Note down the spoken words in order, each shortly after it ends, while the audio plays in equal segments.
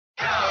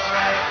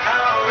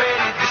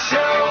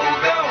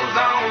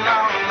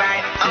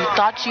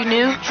thought you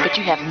knew, but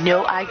you have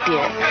no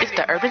idea. It's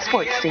the urban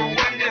sports scene.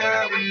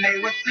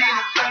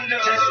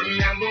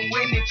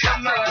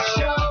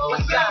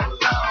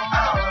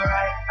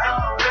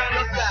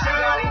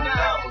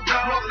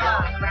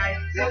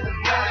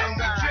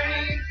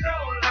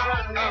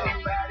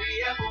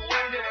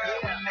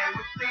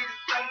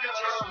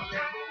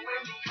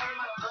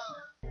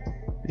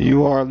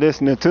 You are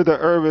listening to the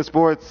Urban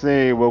Sports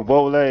Scene with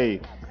Wole,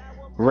 Ray,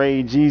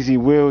 Jeezy,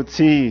 Will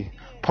T,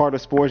 part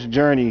of Sports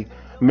Journey.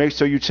 Make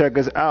sure you check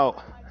us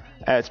out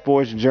at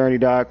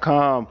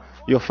sportsjourney.com.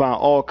 You'll find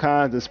all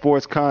kinds of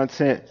sports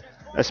content,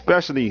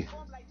 especially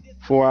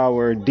for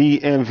our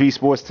DMV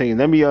sports team.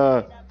 Let me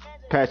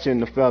patch in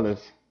the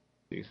fellas.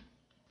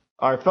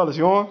 All right, fellas,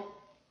 you on?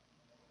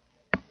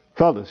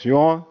 Fellas, you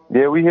on?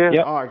 Yeah, we here.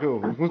 Yep. All right, cool.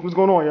 What's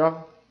going on,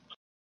 y'all?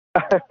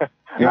 I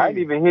didn't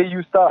even hear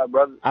you start,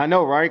 brother. I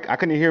know, right? I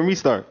couldn't hear me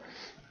start.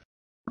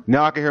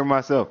 Now I can hear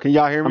myself. Can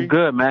y'all hear me? I'm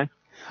good, man.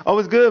 Oh,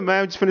 it's good,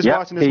 man. Just finished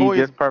watching this Hoyas.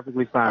 Just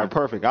perfectly fine. All right,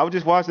 perfect. I was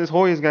just watching this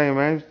Hoyas game,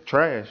 man.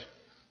 Trash.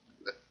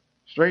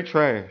 Straight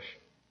trash.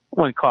 I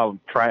wouldn't call them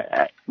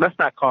trash. Let's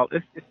not call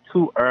it. It's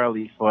too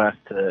early for us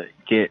to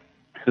get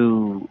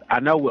too. I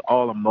know we're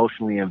all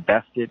emotionally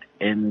invested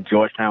in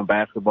Georgetown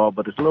basketball,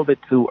 but it's a little bit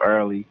too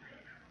early.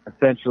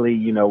 Essentially,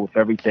 you know, with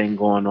everything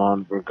going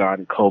on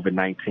regarding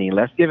COVID-19,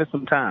 let's give it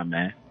some time,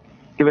 man.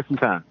 Give it some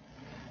time.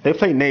 They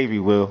play Navy,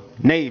 Will.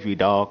 Navy,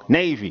 dog.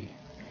 Navy.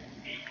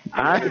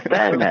 I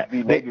understand that.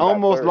 They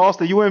almost lost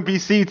to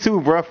UMBC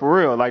too, bro. For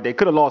real. Like, they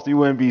could have lost to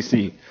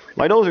UMBC.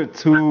 Like, those are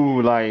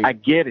two, like... I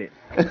get it.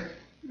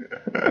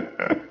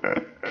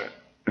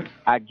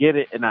 I get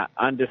it, and I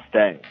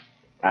understand.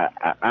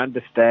 I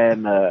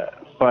understand the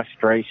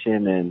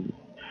frustration, and,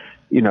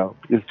 you know,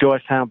 it's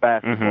Georgetown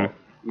basketball.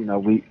 Mm-hmm. You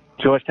know,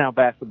 Georgetown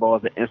basketball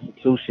is an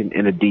institution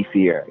in the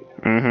D.C. area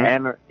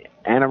and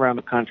around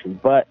the country.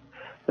 But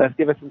let's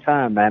give it some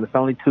time, man. It's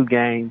only 2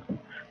 games.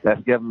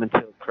 Let's give them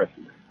until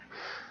Christmas.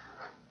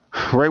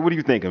 Ray, what are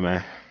you thinking,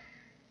 man?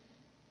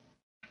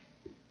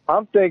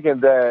 I'm thinking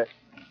that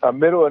a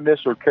middle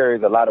initial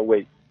carries a lot of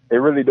weight. It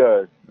really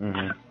does.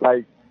 Mm-hmm.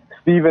 Like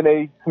Stephen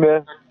A.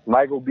 Smith,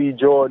 Michael B.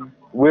 Jordan,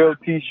 Will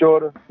T.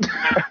 Shorter.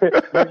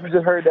 You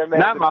just heard that man.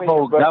 Not my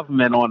whole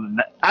government on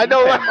the. I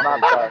know. I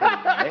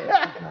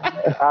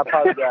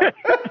apologize.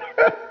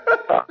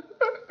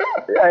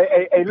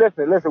 Hey,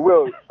 listen,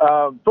 Will.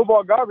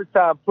 Football garbage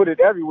time put it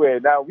everywhere.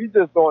 Now we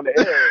just on the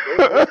air.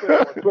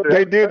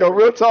 They did the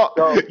real talk.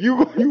 So,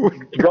 you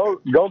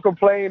go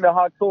complain to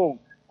Hakeem.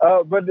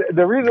 But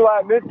the reason why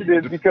I mentioned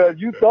it is because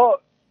you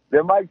thought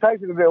that Mike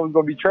Tyson event was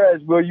going to be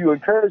trash. Will you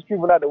encourage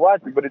people not to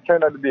watch it? But it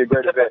turned out to be a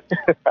great event.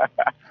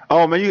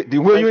 Oh man, you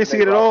ain't see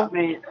it at all?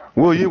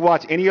 Will you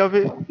watch any of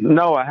it?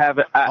 No, I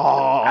haven't.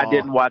 I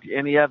didn't watch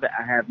any of it.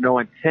 I have no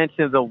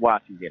intentions of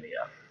watching any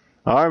of it.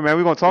 All right, man.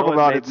 We're gonna talk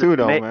about it too,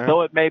 though, man.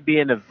 Though it may be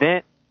an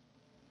event,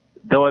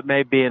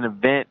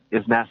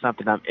 it's not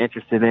something I'm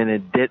interested in,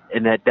 and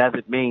that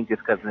doesn't mean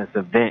just because it's an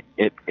event,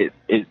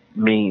 it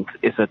means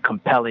it's a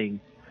compelling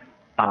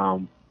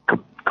and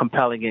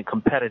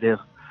competitive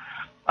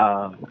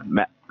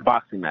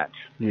boxing match.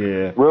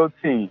 Yeah. Will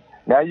T.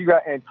 Now you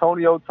got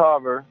Antonio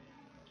Tarver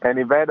and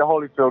Evander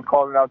Holyfield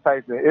calling out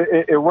Tyson.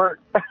 It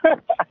worked.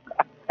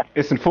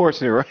 It's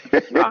unfortunate, right?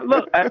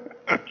 Look,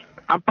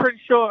 I'm pretty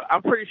sure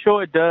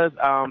it does.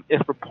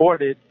 It's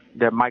reported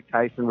that Mike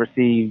Tyson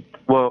received.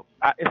 Well,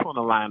 it's on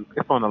the line.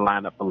 It's on the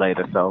lineup for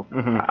later, so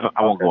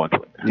I won't go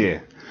into it. Yeah,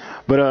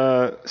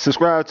 but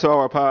subscribe to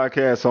our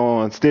podcast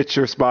on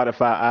Stitcher,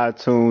 Spotify,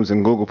 iTunes,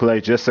 and Google Play.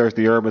 Just search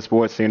the Urban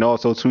Sports Scene.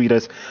 Also tweet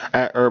us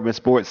at Urban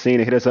Sports Scene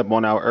and hit us up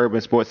on our Urban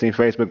Sports Scene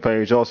Facebook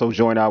page. Also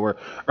join our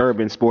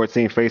Urban Sports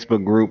Scene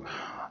Facebook group.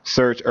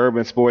 Search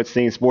Urban Sports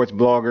Scene, sports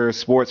bloggers,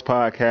 sports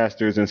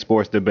podcasters, and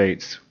sports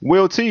debates.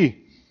 Will T.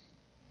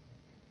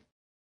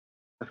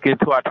 Let's get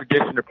to our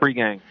tradition of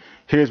pregame.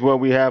 Here's what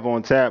we have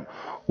on tap.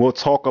 We'll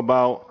talk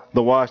about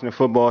the Washington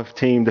football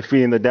team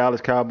defeating the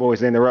Dallas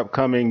Cowboys in their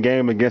upcoming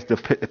game against the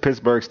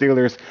Pittsburgh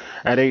Steelers.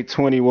 At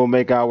 8:20, we'll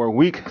make our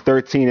Week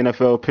 13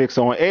 NFL picks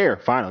on air,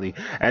 finally.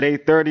 At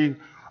 8:30,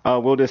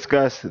 we'll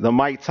discuss the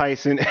Mike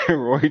Tyson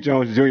and Roy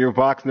Jones Jr.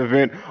 boxing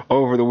event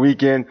over the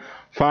weekend.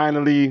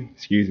 Finally,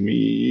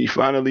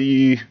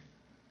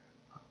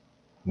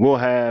 we'll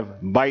have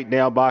Bite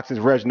Down Boxing's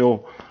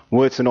Reginald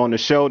Woodson on the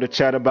show to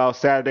chat about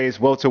Saturday's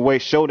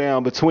welterweight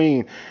showdown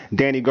between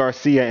Danny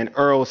Garcia and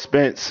Earl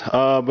Spence.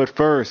 But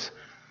first,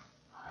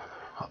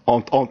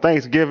 on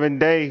Thanksgiving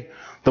Day,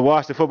 the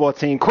Washington football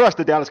team crushed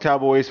the Dallas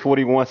Cowboys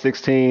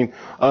 41-16.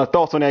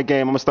 Thoughts on that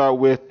game? I'm going to start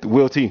with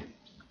Will T.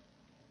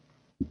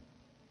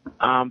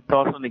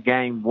 Thoughts on the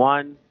game.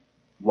 One,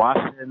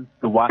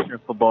 the Washington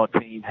football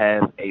team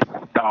has a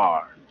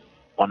star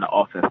on the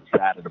offensive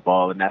side of the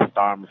ball, and that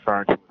star I'm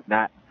referring to is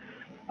not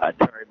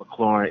Terry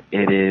McLaurin.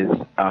 It is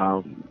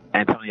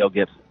Antonio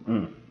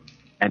Gibson.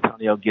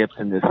 Antonio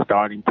Gibson is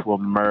starting to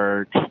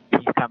emerge.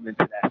 He's coming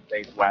into that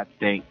stage where I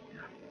think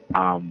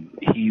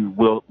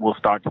we'll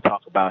start to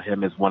talk about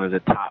him as one of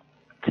the top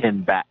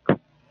 10 backs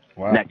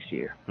next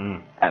year,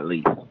 at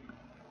least.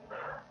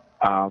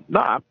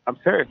 No, I'm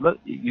serious. Look,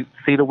 you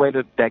see the way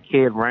that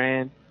kid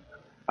ran,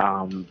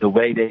 the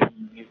way that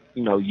he,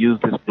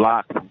 used his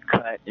blocks and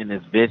cut in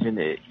his vision.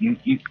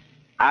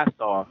 I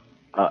saw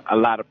a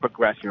lot of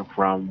progression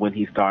from when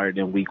he started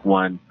in week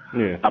 1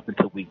 up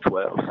until week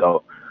 12.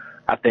 So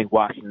I think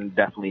Washington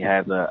definitely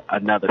has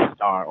another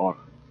star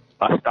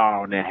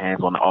on their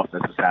hands on the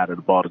offensive side of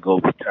the ball to go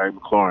with Terry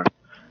McLaurin.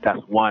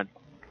 That's one.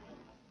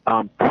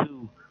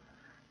 Two,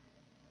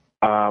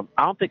 I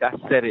don't think I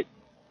said it.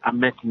 I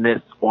mentioned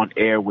this on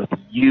air with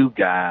you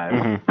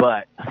guys,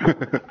 but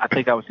I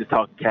think I was just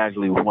talking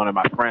casually with one of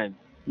my friends.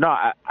 No,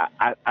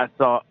 I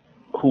thought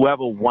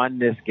whoever won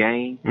this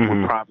game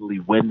would probably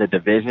win the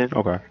division.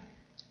 Okay.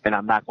 And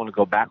I'm not going to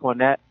go back on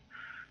that.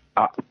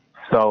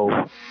 So,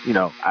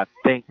 I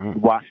think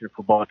Washington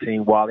football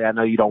team, Wally, I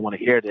know you don't want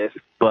to hear this,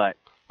 but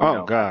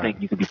I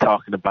think you could be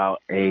talking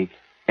about a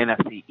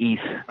NFC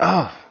East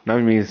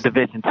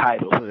division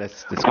title for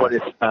this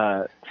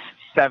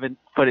 6-10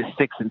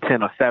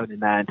 or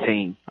 7-9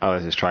 team. Oh,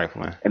 this is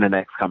trifling. In the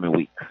next coming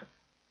weeks.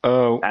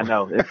 Oh, I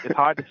know it's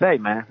hard to say,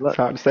 man. Look, it's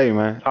hard to say,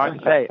 man. It's hard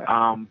to say.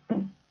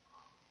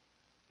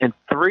 And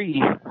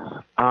 3,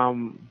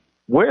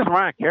 where's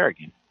Ryan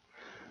Kerrigan?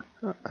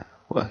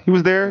 Well, he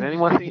was there. Has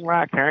anyone seen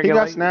Ryan Kerrigan? He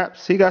got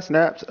snaps. He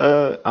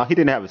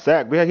didn't have a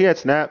sack, but he had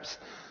snaps.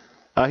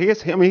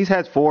 He's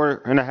had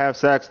 4.5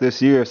 sacks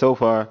this year so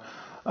far.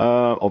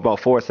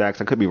 About 4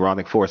 sacks. I could be wrong. I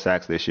think 4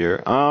 sacks this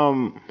year.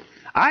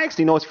 I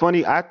actually know it's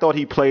funny. I thought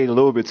he played a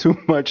little bit too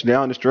much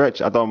down the stretch.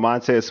 I thought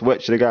Montez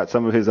Sweat should have got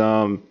some of his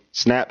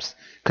snaps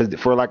because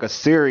for like a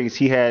series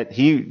he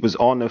was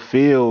on the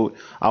field.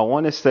 I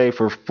want to say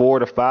for 4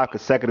 to 5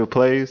 consecutive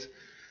plays,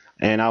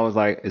 and I was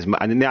like,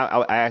 and now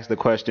I asked the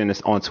question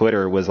on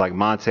Twitter, was like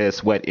Montez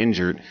Sweat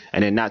injured,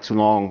 and then not too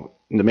long,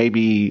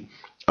 maybe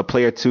a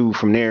play or two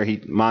from there,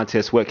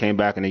 Montez Sweat came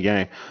back in the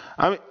game.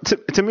 I mean,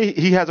 to me,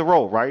 he has a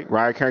role, right?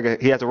 Ryan Kerrigan,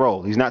 he has a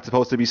role. He's not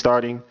supposed to be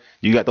starting.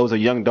 You got those are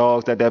young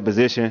dogs at that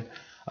position,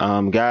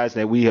 guys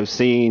that we have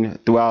seen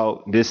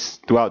throughout this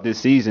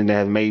season that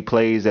have made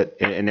plays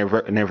and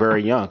they're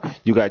very young.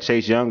 You got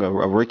Chase Young, a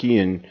rookie,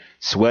 and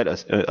Sweat,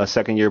 a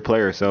second-year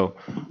player. So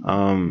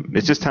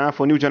it's just time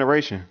for a new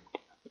generation.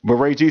 But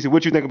Ray Jeezy,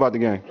 what you think about the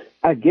game?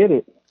 I get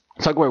it.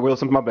 So go ahead,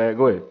 Wilson. My bad.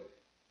 Go ahead.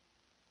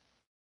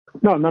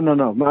 No.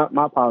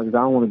 My apologies. I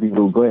don't want to be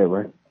rude. Go ahead,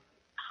 Ray.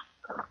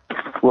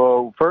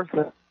 Well, first,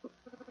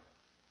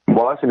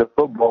 Washington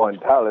football in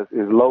Dallas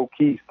is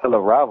low-key still a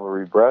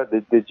rivalry, bro.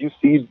 Did you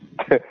see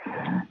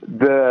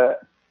the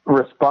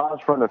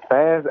response from the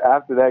fans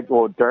after that,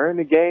 or during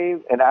the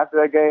game and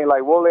after that game?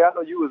 Like, Wole, I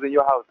know you was in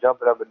your house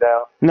jumping up and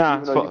down.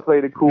 Nah, you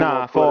played it cool.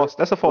 Nah, false.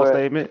 That's a false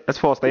statement. That's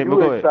a false statement.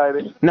 But go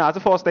ahead. Nah, it's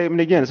a false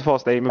statement again. It's a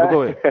false statement. But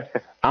go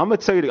ahead. I'm gonna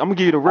tell you. I'm gonna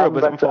give you the real,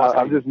 but I'm false.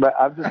 I'm just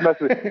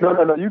messing with.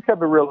 No. You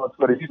kept it real on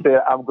Twitter. You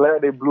said, "I'm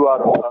glad they blew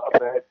out a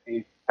bad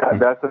team."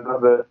 That's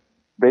another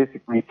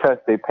basically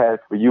test they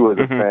passed for you as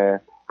a fan.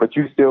 But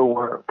you still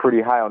weren't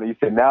pretty high on it. You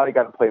said now they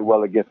got to play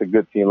well against a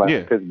good team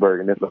like Pittsburgh,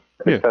 and it's a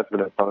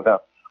testament to something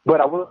else.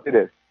 But I will say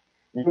this.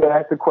 You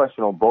asked the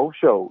question on both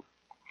shows.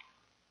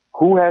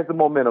 Who has the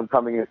momentum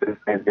coming into this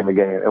Thanksgiving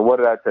game? And what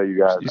did I tell you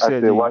guys? I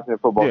said Washington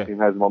football team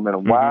has the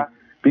momentum. Why?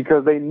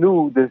 Because they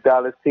knew this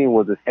Dallas team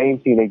was the same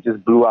team they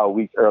just blew out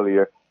weeks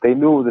earlier. They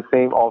knew it was the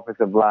same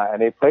offensive line,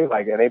 and they played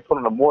like it. And they put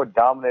on a more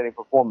dominating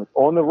performance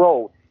on the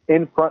road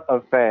in front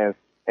of fans,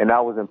 and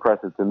that was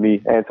impressive to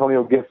me.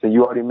 Antonio Gibson,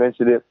 you already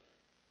mentioned it,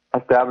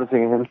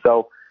 establishing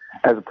himself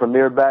as a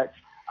premier back.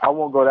 I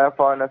won't go that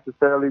far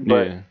necessarily,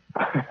 but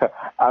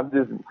I'm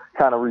just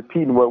kind of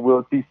repeating what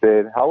Will T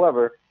said.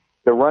 However,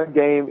 the run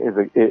game is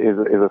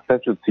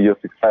essential to your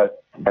success,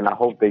 and I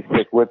hope they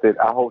stick with it.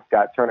 I hope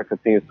Scott Turner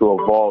continues to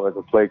evolve as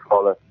a play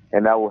caller,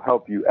 and that will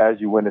help you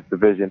as you win this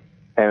division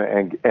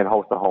and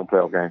host a home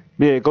playoff game.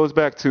 Yeah, it goes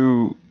back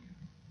to,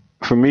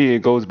 for me,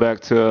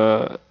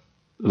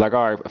 like,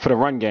 all right, for the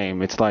run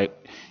game, it's like,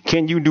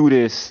 can you do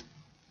this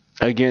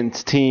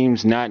against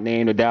teams not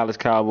named the Dallas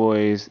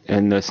Cowboys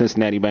and the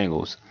Cincinnati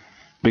Bengals?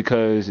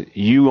 Because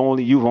you've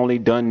only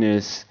done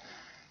this.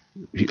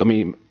 I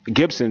mean,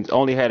 Gibson's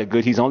only had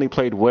he's only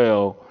played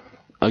well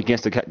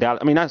against the Dallas.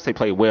 I mean, not to say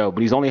played well,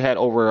 but he's only had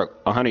over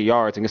 100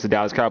 yards against the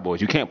Dallas Cowboys.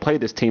 You can't play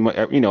this team,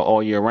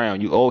 all year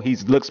round.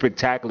 He's looked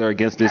spectacular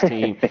against this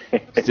team,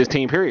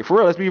 period. For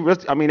real,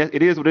 I mean,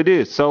 it is what it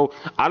is. So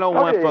I don't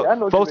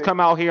want folks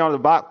come out here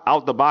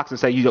out the box and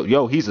say,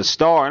 yo, he's a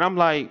star. And I'm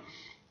like,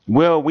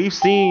 well, we've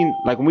seen,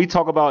 like, when we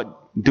talk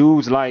about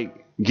dudes like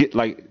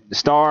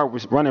star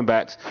running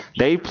backs,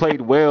 they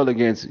played well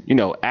against,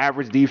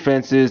 average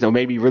defenses or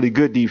maybe really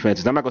good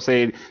defenses. I'm not going to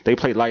say they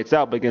played lights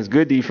out, but against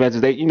good defenses,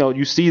 they,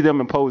 you see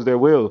them impose their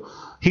will.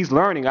 He's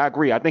learning. I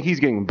agree. I think he's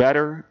getting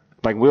better.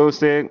 Like Will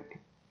said,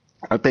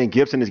 I think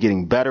Gibson is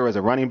getting better as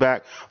a running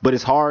back, but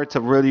it's hard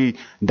to really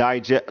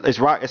digest. It's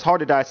hard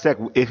to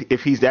dissect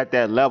if he's at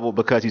that level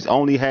because he's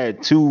only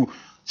had 2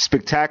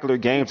 spectacular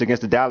games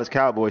against the Dallas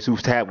Cowboys, who've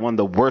had one of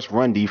the worst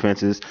run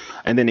defenses,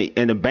 and then the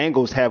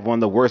Bengals have one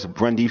of the worst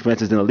run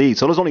defenses in the league.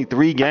 So there's only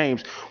 3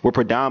 games where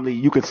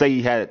predominantly you could say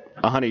he had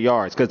 100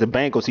 yards, because the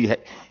Bengals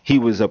he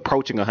was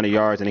approaching 100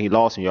 yards and he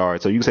lost in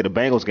yards. So you could say the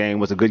Bengals game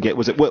was a good game.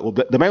 The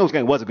Bengals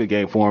game was a good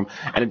game for him,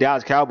 and the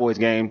Dallas Cowboys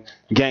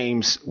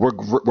games were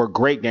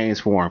great games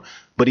for him.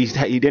 But he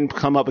didn't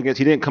come up big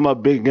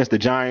against the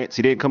Giants.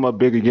 He didn't come up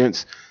big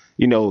against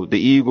the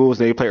Eagles.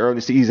 They play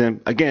early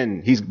season.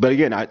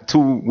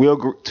 To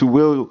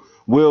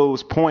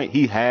Will's point,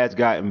 he has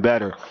gotten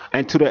better.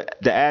 And to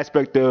the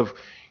aspect of,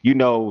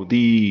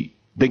 the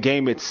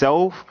game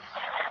itself,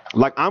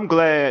 like, I'm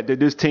glad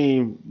that this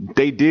team,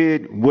 they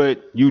did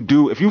what you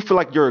do. If you feel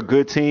like you're a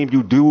good team,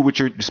 you do what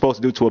you're supposed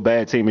to do to a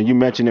bad team. And you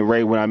mentioned it,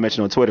 Ray, when I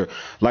mentioned on Twitter.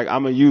 Like,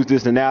 I'm going to use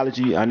this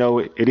analogy. I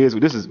know this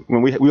is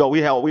when we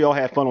all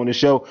have fun on this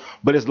show,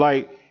 but it's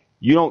like,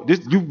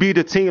 you beat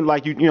a team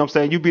like you know what I'm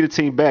saying? You beat a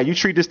team bad. You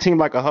treat this team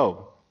like a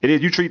hoe. It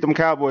is. You treat them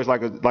Cowboys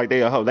like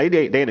they a hoe. They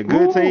ain't a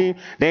good team.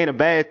 They ain't a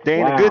bad. They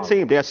ain't a good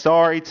team. They're a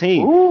sorry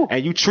team. Ooh.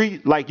 And you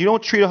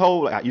don't treat a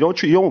hoe. You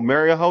don't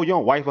marry a hoe. You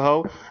don't wife a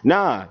hoe.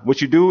 Nah.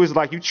 What you do is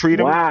you treat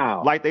them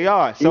like they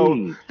are.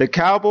 So the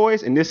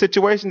Cowboys in this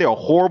situation, they're a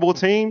horrible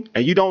team,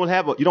 and you don't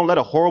let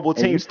a horrible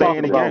team stay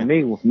in the game.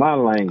 Me with my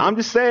language. I'm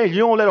just saying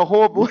you don't let a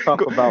horrible. You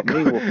talk about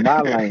me with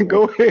my language.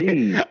 Go ahead.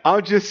 Jeez.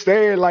 I'm just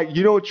saying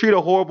you don't treat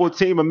a horrible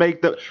team and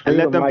let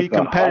them be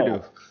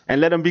competitive. And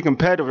let them be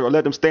competitive, or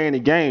let them stay in the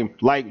game.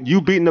 Like, you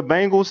beating the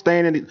Bengals,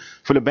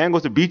 for the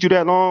Bengals to beat you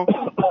that long,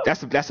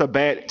 that's a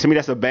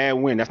bad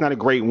win. That's not a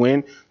great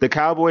win. The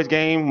Cowboys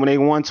game when they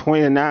won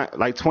 20-9,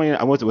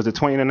 was it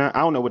 20-9? I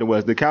don't know what it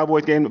was. The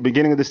Cowboys game at the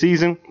beginning of the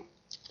season,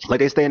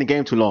 they stay in the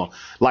game too long.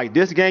 Like,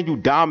 this game, you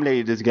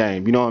dominated this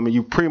game. You know what I mean?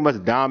 You pretty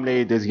much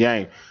dominated this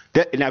game.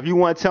 Now, if you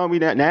want to tell me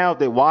that now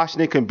that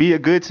Washington can be a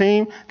good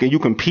team, can you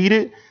compete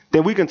it?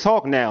 Then we can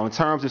talk now in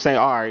terms of saying,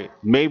 all right,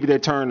 maybe they're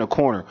turning the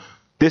corner.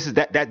 This is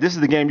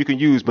the game you can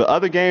use, but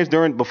other games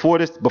before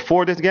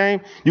this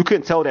game, you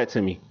couldn't tell that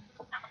to me.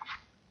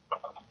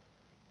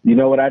 You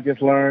know what I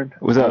just learned?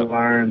 What's up? I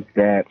learned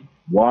that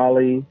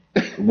Wole,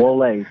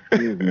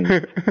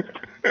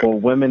 for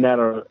women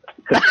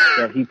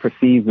that he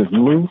perceives as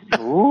loose,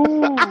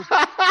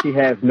 he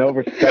has no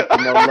respect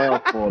and no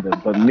love for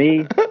them. But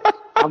me,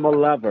 I'm a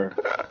lover.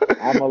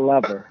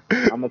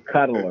 I'm a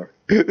cuddler.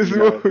 This is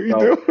what we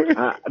do.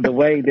 The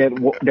way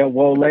that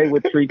Wole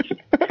would treat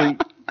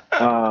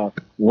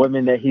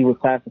women that he would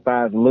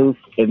classify as loose,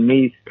 and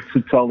me,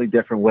 2 totally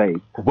different ways.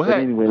 What? But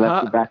anyway,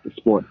 let's get back to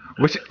sports.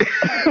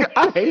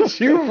 I hate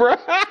you, bro.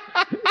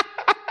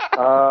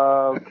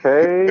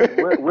 Okay,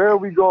 where are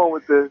we going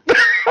with this?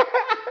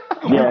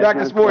 We back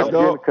to sports,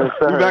 dog.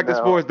 We back to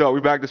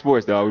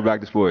sports.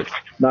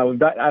 No,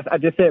 I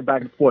just said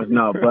back to sports.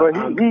 No, but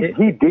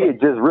he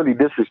did just really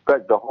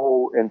disrespect the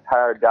whole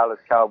entire Dallas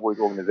Cowboys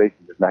organization.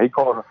 Now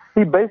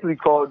he basically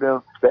called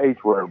them the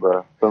H word,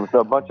 bro. So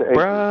a bunch of H.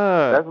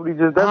 That's what he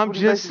just. I'm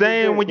just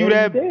saying when you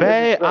that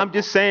bad. I'm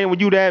just saying when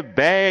you that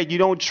bad, you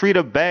don't treat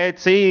a bad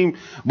team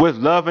with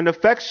love and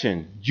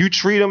affection. You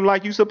treat them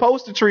like you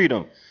supposed to treat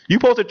them. You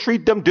supposed to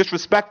treat them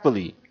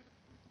disrespectfully.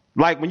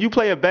 Like, when you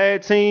play a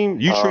bad team,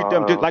 you treat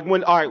them like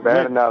when. All right,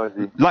 bad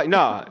analogy. Like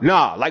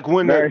like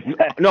when.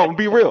 No,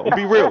 be real.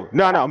 Be real.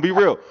 No, be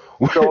real.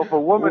 So if a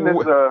woman is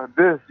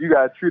this, you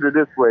gotta treat her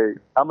this way.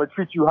 I'm gonna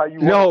treat you how you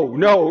want.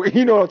 No,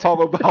 you know what I'm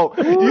talking about.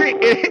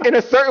 In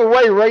a certain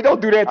way, Ray. Don't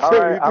do that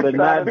to me. The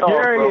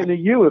Nigerian in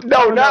you is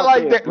no, not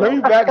like that. Let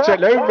me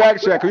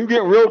backtrack. Can you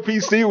get real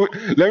PC?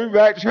 Let me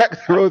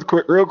backtrack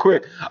real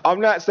quick. I'm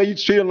not saying you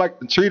treat them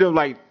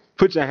like.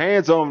 Put your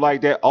hands on them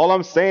like that. All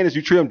I'm saying is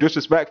you treat them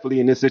disrespectfully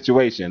in this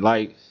situation.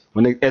 Like,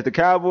 as the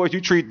Cowboys,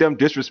 you treat them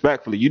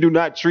disrespectfully. You do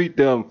not treat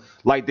them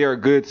like they're a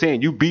good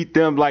team. You beat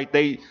them you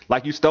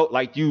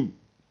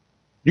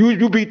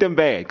beat them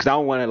bad. Because I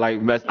don't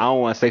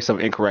want to say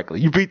something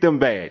incorrectly. You beat them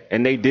bad,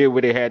 and they did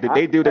what they had to.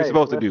 They did what they're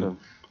supposed to do.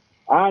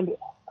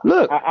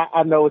 Look,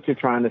 I know what you're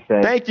trying to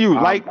say. Thank you.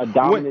 A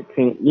dominant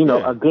team,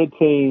 a good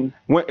team.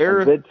 A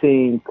good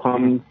team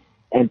comes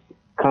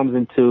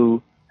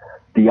into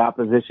the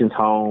opposition's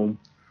home.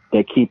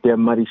 They keep their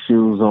muddy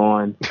shoes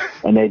on,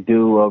 and they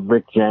do a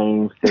Rick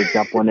James. They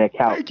jump on their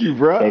couch. Thank you,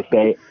 bro. They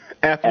say,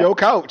 F your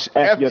couch.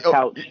 F your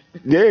couch.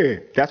 Yeah,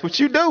 that's what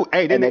you do.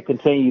 Hey, and they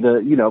continue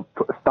to,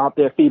 stomp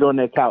their feet on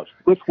their couch,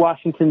 which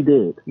Washington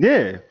did.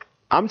 Yeah.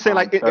 I'm saying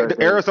the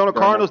Arizona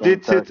Cardinals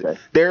did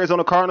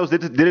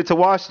it to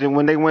Washington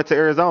when they went to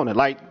Arizona.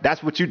 Like,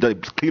 that's what you do.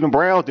 Cleveland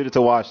Browns did it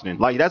to Washington.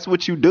 Like, that's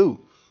what you do.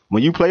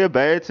 When you play a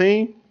bad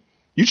team,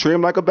 you treat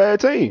them like a bad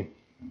team.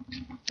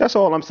 That's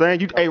all I'm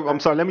saying. I'm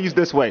sorry, let me use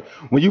this way.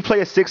 When you play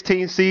a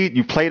 16 seed,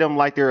 you play them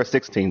like they're a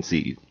 16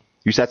 seed.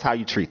 That's how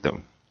you treat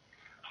them.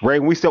 Ray,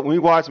 when we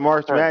watch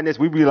March Madness,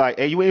 we be like,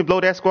 hey, you ain't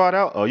blow that squad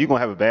out? Oh, you're going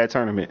to have a bad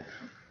tournament.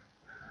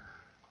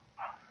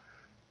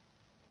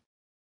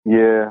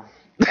 Yeah,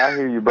 I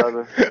hear you,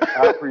 brother.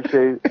 I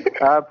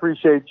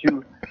appreciate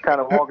you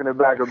kind of walking it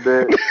back a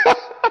bit.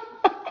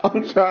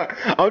 I'm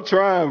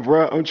trying,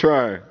 bro. I'm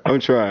trying.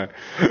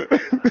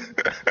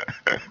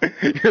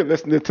 You're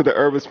listening to the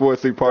Urban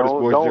Sports League, part of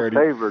Sports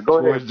Journey. Go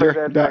ahead.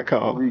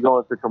 SportsJourney.com. We go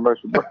into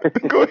commercial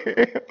break. Go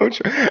ahead.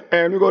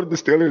 And we go to the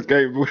Steelers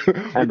game.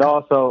 And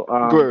also,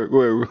 go ahead.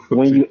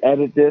 When you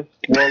edit this,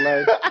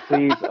 Wole,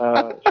 please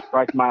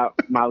strike my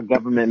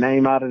government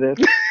name out of this.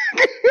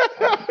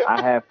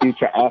 I have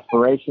future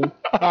aspirations.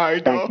 All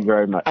right, Thank you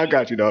very much. I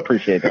got you, dog.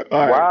 Appreciate it.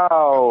 All right.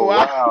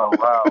 Wow.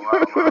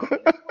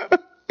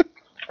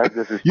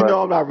 You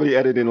know I'm not really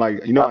editing I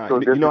ain't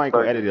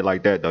gonna edit it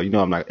like that though. You know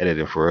I'm not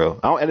editing for real.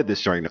 I don't edit this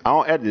show. I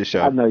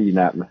know you're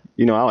not, man.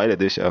 You know I don't edit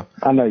this show.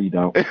 I know you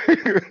don't.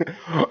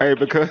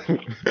 because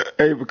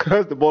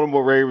the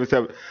Baltimore Ravens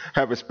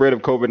have a spread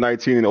of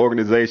COVID-19 in the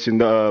organization.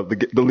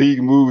 The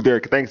league moved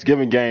their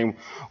Thanksgiving game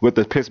with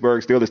the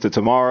Pittsburgh Steelers to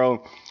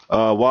tomorrow.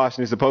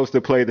 Washington is supposed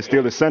to play the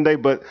Steelers Sunday,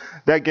 but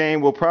that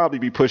game will probably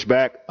be pushed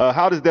back.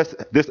 How does this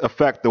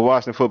affect the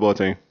Washington football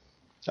team?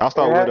 I'll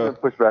start with been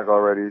pushed back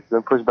already. It's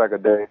been pushed back a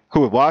day.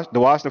 Who? The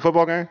Washington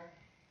football game?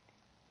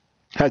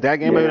 Has that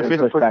game been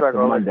officially pushed back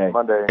Monday?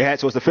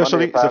 So it's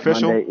officially it's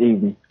official. Monday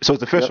evening. So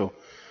it's official.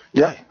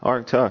 Yep. All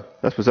right, tough.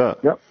 That's what's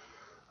up. Yep.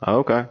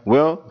 Okay.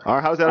 Well, all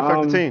right. How does that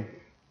affect the team?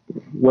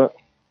 Well,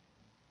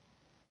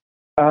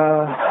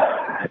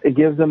 it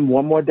gives them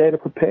one more day to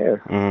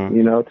prepare.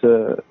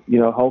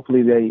 Mm-hmm.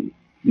 Hopefully the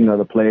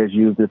players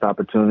use this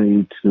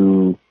opportunity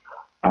to,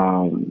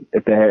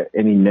 if they have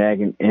any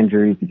nagging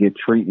injuries, to get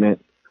treatment.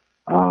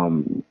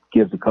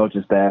 Gives the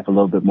coaching staff a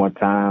little bit more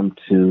time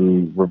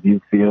to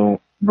review film.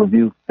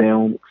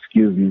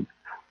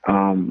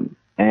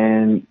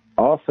 And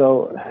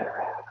also,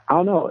 I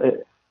don't know.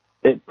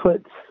 It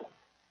puts,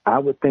 I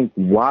would think,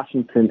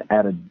 Washington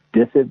at a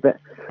disadvantage.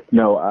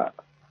 I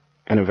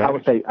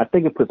would say I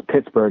think it puts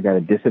Pittsburgh at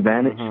a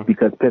disadvantage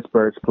because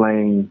Pittsburgh's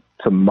playing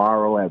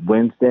tomorrow at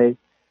Wednesday,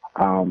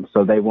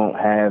 so they won't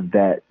have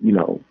that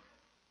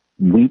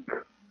week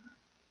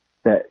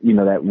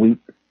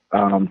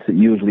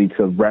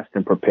to rest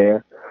and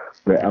prepare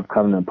for their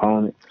upcoming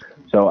opponent.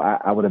 So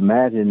I would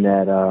imagine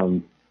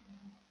that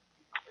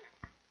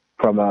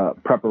from a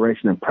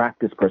preparation and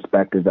practice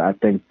perspective, I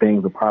think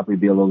things will probably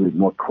be a little bit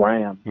more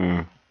crammed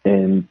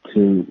in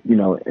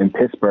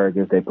Pittsburgh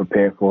as they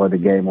prepare for the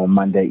game on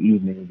Monday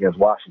evening against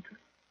Washington.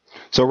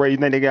 So, Ray, you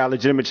think they got a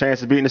legitimate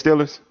chance of beating the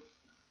Steelers?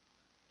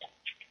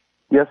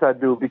 Yes, I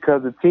do,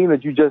 because the team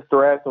that you just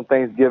thrashed on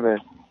Thanksgiving,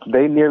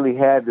 they nearly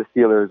had the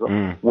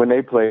Steelers when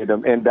they played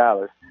them in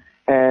Dallas.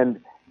 And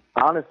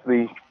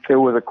honestly, it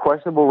was a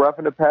questionable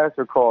roughing the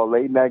passer call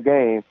late in that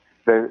game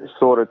that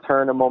sort of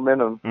turned the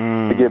momentum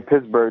to give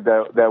Pittsburgh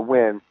that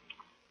win,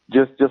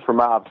 just from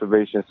my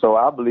observation. So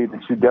I believe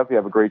that you definitely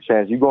have a great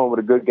chance. You go in with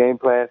a good game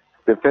plan.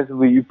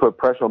 Defensively, you put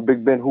pressure on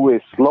Big Ben, who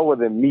is slower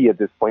than me at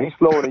this point. He's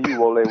slower than you,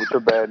 Wole, with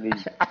your bad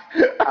knees.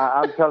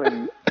 I'm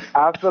telling you,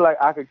 I feel like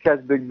I could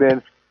catch Big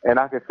Ben and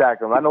I could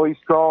sack him. I know he's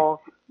strong,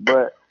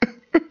 but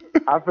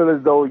I feel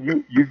as though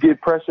you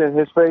get pressure in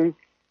his face,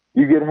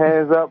 you get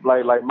hands up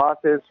like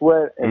Montez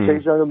Sweat and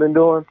Chase Young have been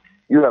doing,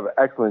 you have an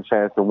excellent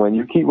chance to win.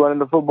 You keep running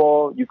the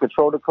football, you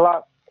control the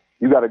clock.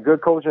 You got a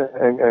good coach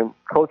and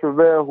Coach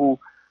Rivera who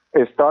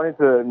is starting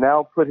to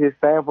now put his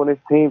stamp on his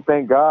team,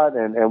 thank God,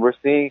 and we're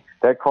seeing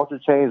that culture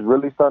change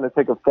really starting to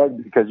take effect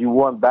because you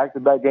won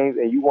back-to-back games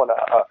and you won a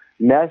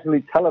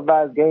nationally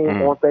televised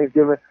game on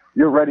Thanksgiving.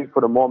 You're ready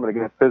for the moment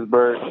against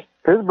Pittsburgh.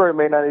 Pittsburgh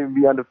may not even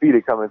be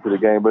undefeated coming into the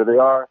game, but if they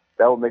are,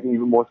 that would make it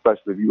even more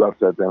special if you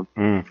upset them.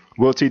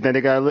 Will T, think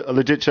they got a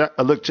legit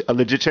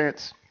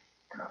chance?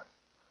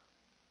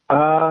 Yeah,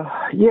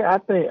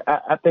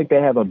 I think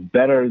they have a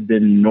better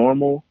than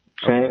normal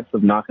chance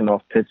of knocking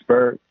off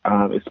Pittsburgh,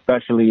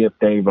 especially if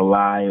they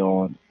rely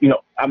on,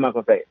 I'm not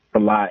going to say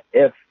rely,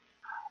 if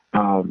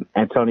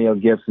Antonio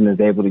Gibson is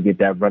able to get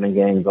that running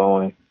game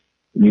going.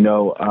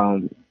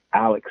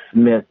 Alex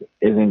Smith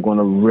isn't going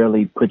to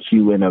really put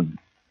you in a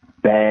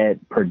bad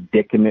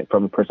predicament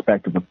from a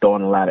perspective of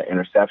throwing a lot of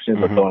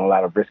interceptions or throwing a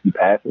lot of risky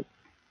passes.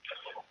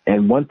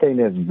 And one thing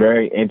that's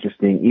very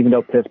interesting, even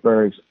though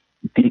Pittsburgh's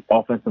deep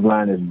offensive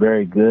line is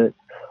very good,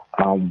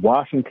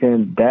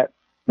 Washington, that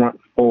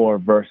front four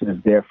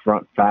versus their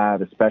front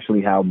five,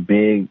 especially how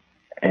big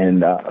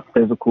and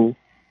physical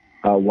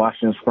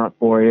Washington's front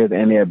four is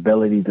and their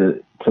ability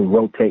to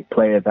rotate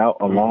players out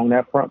along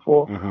that front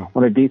four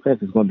on the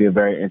defense is going to be a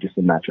very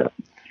interesting matchup.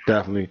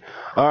 Definitely.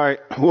 All right.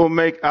 We'll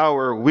make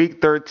our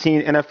Week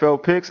 13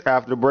 NFL picks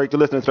after the break.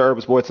 You're listening to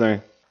Urban Sports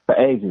Scene. For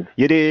ages.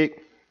 You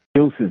dig?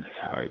 Deuces.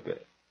 All right,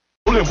 bet.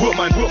 With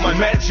my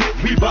magic,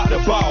 we bout the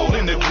ball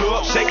in the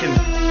club, shaking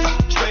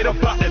straight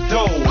up out the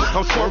door.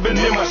 I'm swerving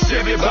in my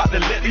Chevy, about to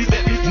let these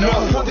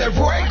know that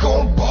Roy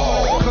gon'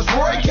 ball, cause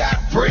Roy got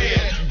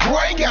bread.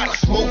 Roy gotta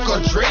smoke or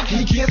drink,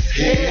 he gets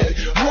head.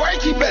 Roy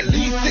keep at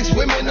least 6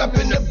 women up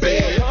in the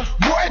bed.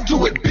 Roy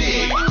do it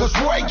big, cause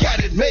Roy got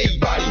it made.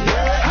 Body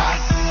hot,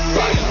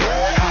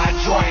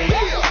 drink.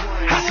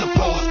 I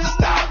supposed to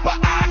stop, but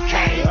I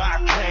can't.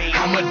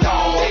 I'm a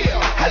dog,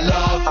 I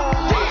love,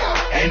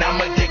 and I'm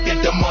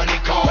addicted to money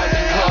calls.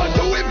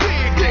 Do it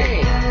big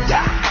then,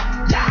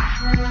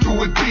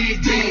 do it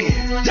big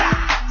then,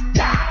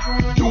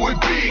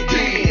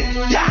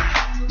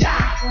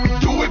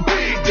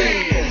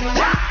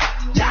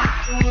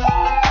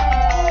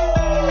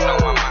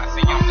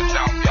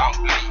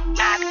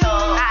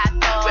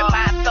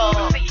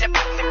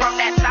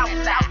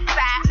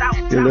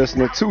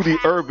 listening to the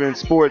Urban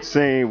Sports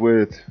Scene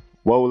with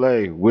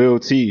Wole, Will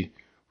T,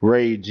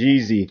 Ray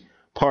Jeezy,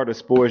 part of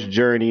Sports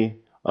Journey,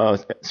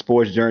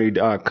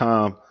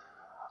 sportsjourney.com.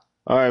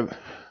 All right,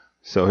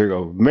 so here we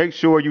go. Make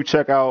sure you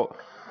check out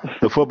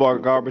the Football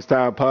Garbage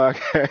Time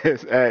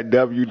podcast at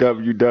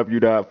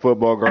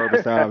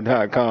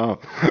www.footballgarbagetime.com.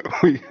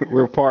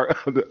 We're part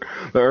of the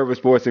Urban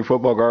Sports and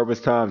Football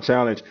Garbage Time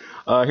Challenge.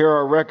 Here are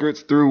our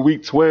records through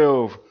week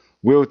 12.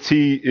 Will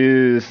T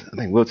is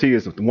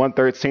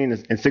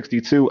 113 and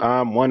 62.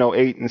 I'm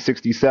 108 and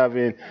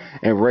 67,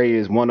 and Ray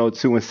is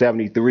 102 and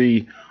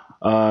 73.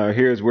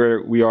 Here's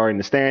where we are in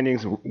the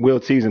standings. Will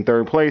T's in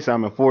third place.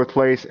 I'm in fourth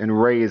place, and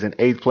Ray is in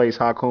eighth place.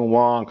 Hakun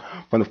Wong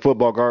from the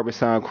Football Garbage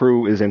Time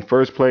crew is in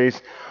first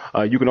place.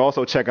 You can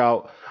also check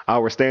out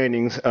our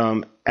standings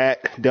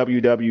at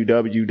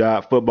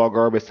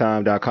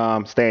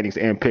www.footballgarbagetime.com. Standings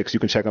and picks. You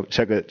can check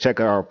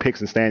our picks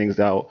and standings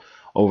out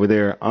over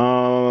there.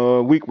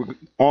 On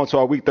to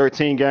our week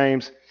 13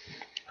 games.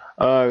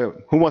 Who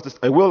wants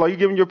to? Will, are you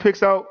giving your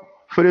picks out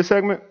for this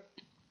segment?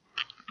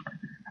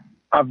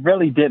 I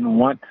really didn't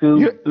want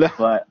to,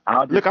 but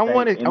I'll just I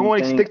want to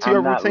stick to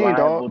your routine, dog.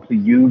 I'm not liable to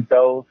use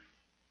those.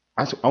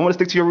 I want to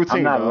stick to your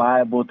routine. I'm not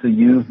liable to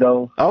use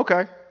those.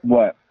 Okay.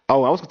 What?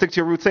 Oh, I was gonna stick to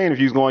your routine if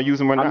you was going to use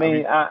them or not.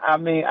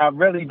 I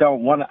really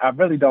don't want to. I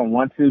really don't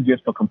want to,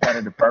 just for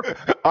competitive purpose.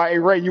 All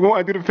right, Ray, you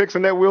want to do the picks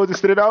on that? Will,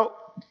 just sit it out.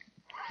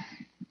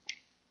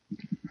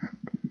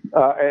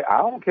 I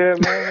don't care,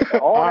 man.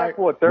 All that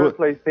for a third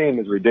place team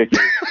is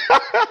ridiculous.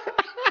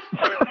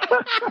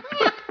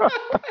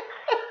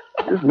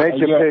 Just make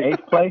your pick.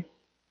 Eighth place?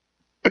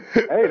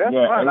 Hey, that's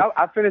fine.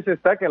 I finished in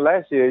second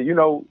last year. You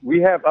know,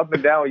 we have up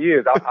and down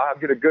years. I'll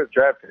get a good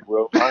draft pick,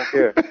 Will. I don't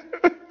care.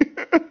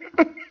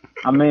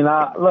 I mean,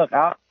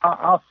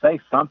 I'll say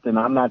something.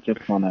 I'm not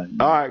just going to.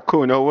 All right, cool.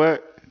 You know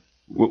what?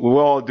 We'll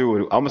all do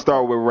it. I'm going to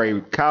start with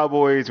Ray.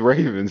 Cowboys,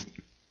 Ravens.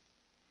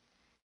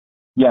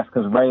 Yes,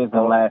 because Ray is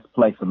in last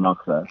place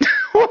amongst us.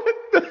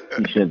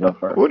 He should go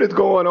first. What is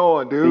going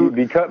on, dude?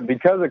 Because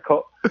of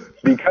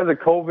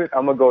COVID,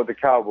 I'm gonna go with the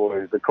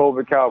Cowboys. The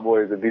COVID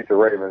Cowboys that beat the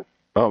Ravens.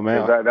 Oh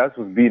man, that's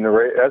what's beating the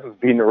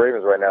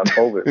Ravens right now.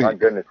 COVID, my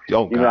goodness.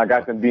 I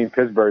got them beating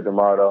Pittsburgh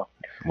tomorrow though.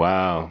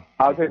 Wow.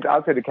 I'll take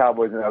the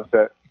Cowboys in the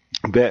upset.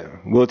 Bet.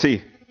 Will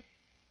T.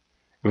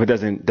 If it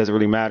doesn't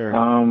really matter.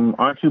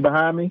 Aren't you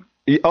behind me?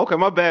 Yeah, okay,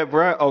 my bad,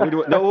 bro. Oh,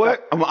 you know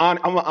what? I'm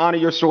gonna honor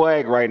your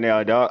swag right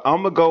now, dog. I'm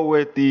gonna go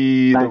with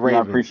the Ravens.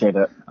 I appreciate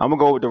that. I'm gonna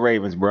go with the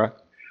Ravens, bro.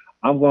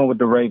 I'm going with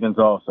the Ravens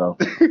also.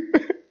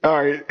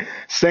 All right,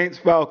 Saints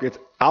Falcons.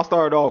 I'll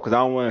start it off because I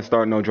don't want to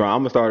start no drama. I'm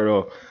gonna start it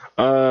off.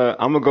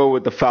 I'm gonna go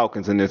with the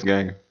Falcons in this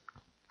game.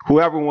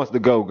 Whoever wants to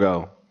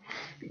go.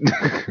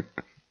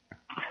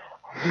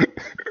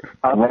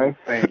 I'll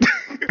say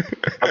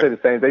the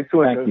Saints. They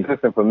too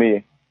inconsistent for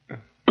me.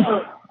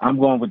 I'm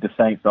going with the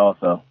Saints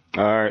also.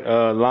 All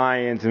right,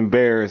 Lions and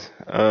Bears.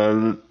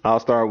 I'll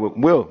start with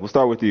Will. We'll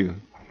start with you.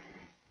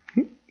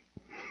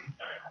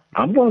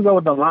 I'm going to go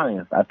with the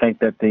Lions. I think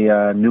that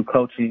the new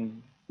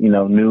coaching,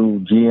 new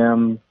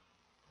GM,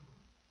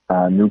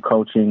 new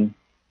coaching,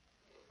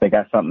 they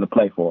got something to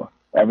play for.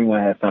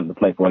 Everyone has something to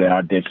play for. They're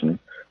auditioning.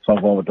 So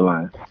I'm going with the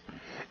Lions.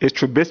 Is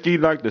Trubisky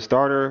like the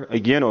starter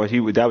again, or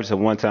that was just a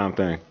one-time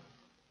thing?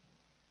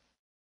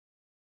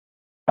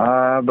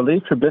 I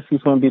believe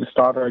Trubisky's going to be the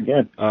starter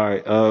again. All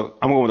right.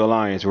 I'm going with the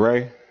Lions.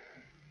 Ray?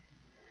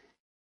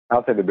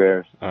 I'll take the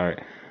Bears. All right.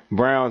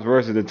 Browns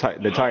versus the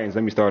Titans.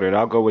 Let me start it.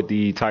 I'll go with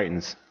the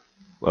Titans.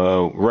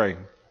 Ray?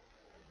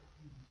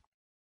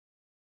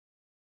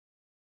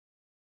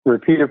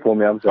 Repeat it for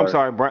me. I'm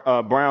sorry.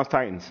 Browns,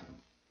 Titans.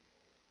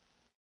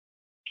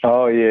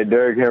 Oh, yeah.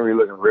 Derrick Henry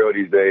looking real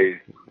these days.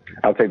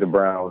 I'll take the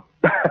Browns.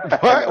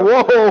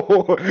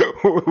 Whoa.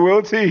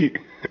 Will T.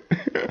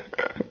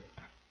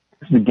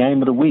 It's the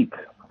game of the week.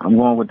 I'm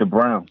going with the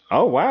Browns.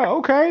 Oh, wow.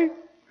 Okay.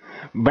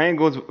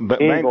 Bengals.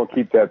 He ain't going to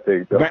keep that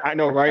pick, though. I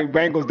know, right?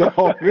 Bengals,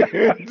 Dolphins.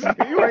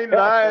 You ain't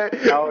lying.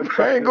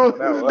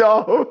 Bengals,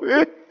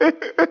 Dolphins.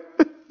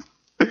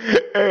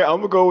 Hey, I'm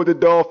going to go with the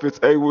Dolphins.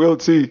 Hey, Will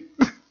T.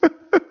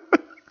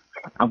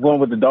 I'm going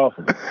with the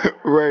Dolphins.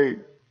 Ray.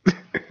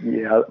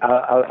 Yeah,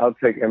 I'll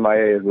take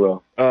MIA as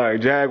well. All right,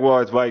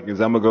 Jaguars,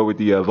 Vikings. I'm going to go with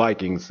the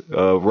Vikings.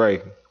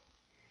 Ray.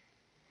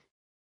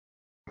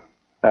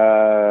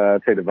 I'll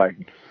take the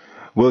Vikings.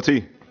 Will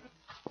T.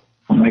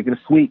 I'm making it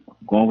a sweep.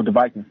 Going with the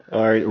Vikings.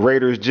 All right,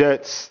 Raiders,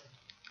 Jets.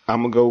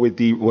 I'm going to go with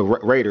the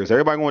Raiders.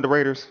 Everybody going with the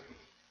Raiders?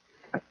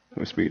 Let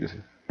me speed this.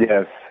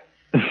 Yes.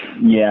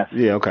 Yes.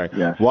 Yeah, okay.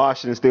 Yes.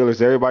 Washington,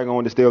 Steelers. Everybody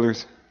going with the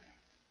Steelers?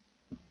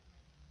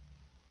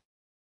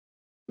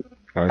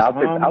 All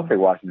right. I'll take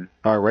Washington.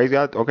 All right,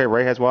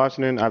 Ray has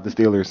Washington. I have the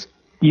Steelers.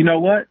 You know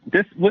what?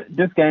 This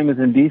game is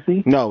in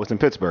D.C.? No, it's in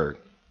Pittsburgh.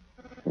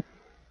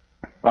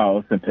 Oh,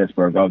 it's in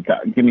Pittsburgh. Oh,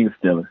 God. Give me the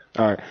Steelers.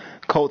 All right.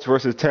 Colts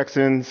versus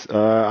Texans.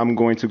 I'm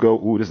going to go.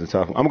 Ooh, this is a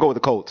tough one. I'm going to go with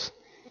the Colts.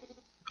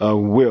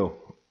 Will.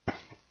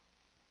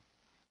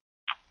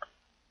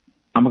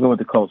 I'm going to go with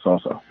the Colts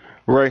also.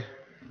 Ray.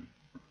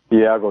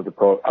 Yeah, I'll go with the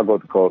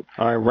Colts.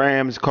 All right,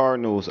 Rams,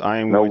 Cardinals. I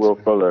am no Will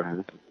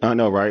Fuller. I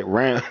know, right?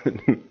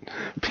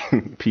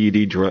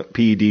 PD.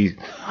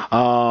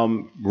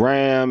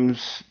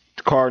 Rams,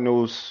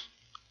 Cardinals.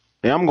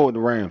 Yeah, I'm going with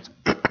the Rams.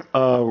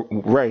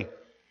 Ray.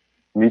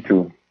 Me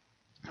too.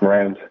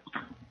 Rams.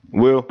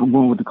 Will. I'm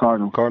going with the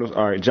Cardinals. Cardinals.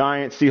 All right.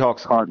 Giants,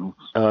 Seahawks. Cardinals.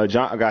 I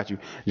got you.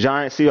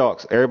 Giants,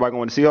 Seahawks. Everybody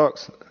going to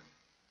Seahawks?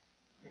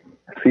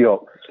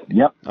 Seahawks.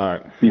 Yep. All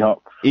right.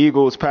 Seahawks.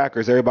 Eagles,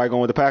 Packers. Everybody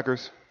going with the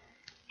Packers?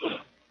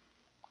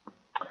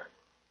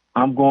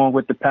 I'm going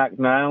with the Packers.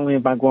 Not only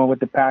am I going with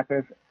the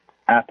Packers,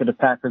 after the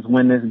Packers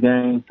win this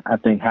game, I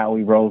think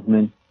Howie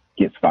Roseman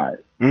gets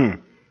fired.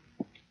 And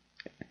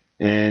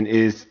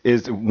is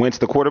Wentz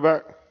the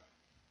quarterback?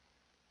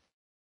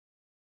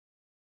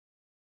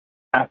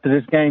 After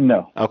this game,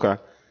 no. Okay.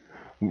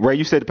 Ray,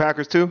 you said the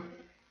Packers too?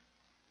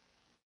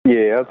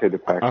 Yeah, I'll take the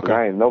Packers. Okay.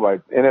 I ain't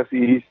nobody.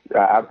 NFC East,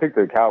 I picked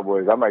the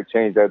Cowboys. I might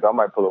change that. I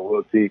might pull a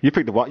Will T. You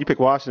pick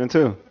Washington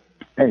too.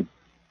 Hey,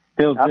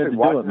 feels good to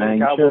do it, man.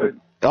 You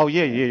should. Oh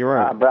yeah, you're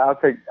right. But I'll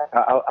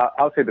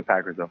take the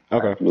Packers though.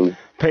 Okay. Absolutely.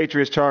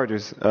 Patriots,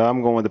 Chargers.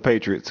 I'm going with the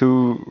Patriots.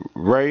 Who,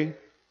 Ray?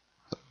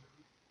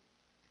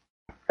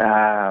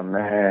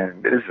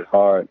 Man, this is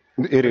hard.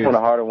 It is one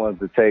of the harder ones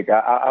to take.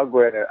 I'll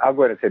go ahead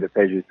and take the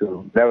Patriots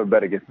too. Never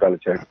bet against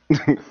Belichick.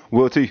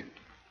 Will T.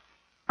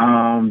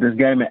 This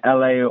game in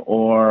LA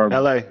or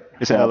LA.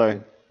 It's in LA.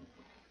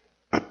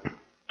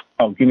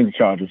 Oh, give me the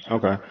Chargers.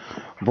 Okay.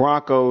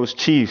 Broncos,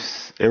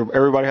 Chiefs.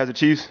 Everybody has the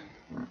Chiefs?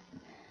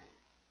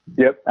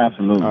 Yep,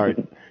 absolutely. All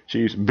right.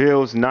 Chiefs,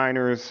 Bills,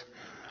 Niners.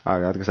 All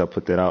right, I guess I'll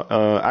put that out.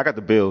 I got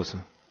the Bills.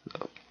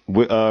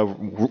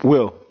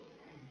 Will.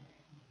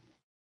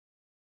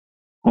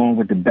 Going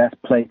with the best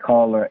play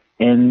caller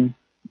in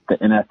the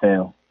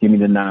NFL. Give me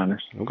the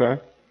Niners. Okay.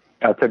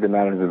 I'll take the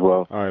Niners as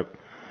well. All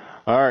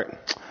right.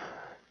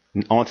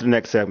 On to the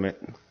next segment.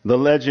 The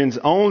Legends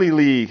Only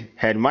League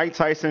had Mike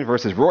Tyson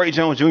versus Roy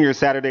Jones Jr.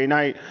 Saturday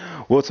night.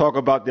 We'll talk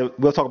about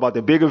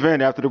the big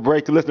event after the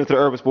break. To listen to the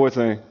Urban Sports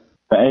thing.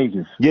 For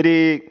ages. You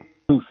dig?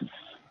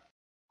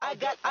 I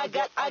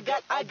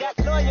got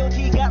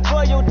loyalty, got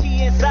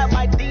royalty inside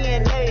my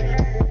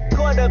DNA.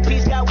 Quarter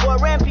piece, got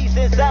war and peace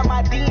inside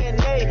my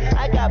DNA.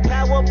 I got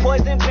power,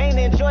 poison, pain,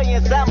 and joy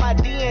inside my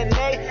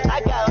DNA. I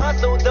got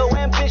hustle, though,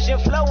 ambition,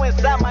 flow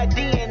inside my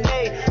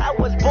DNA. I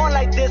was born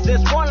like this,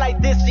 and born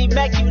like this,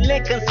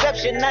 immaculate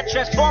conception. I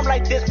transform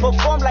like this,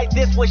 perform like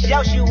this, wish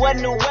out you a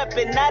new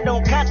weapon. I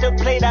don't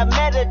contemplate, I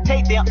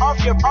meditate, then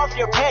off your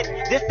head.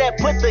 This that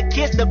put the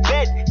kids to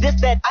bed.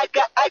 This that I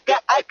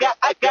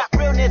got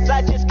realness.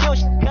 I just kill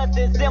shit cause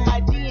it's in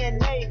my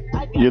DNA.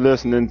 You're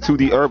listening to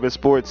the Urban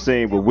Sports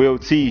Scene with Will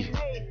T,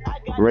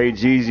 Ray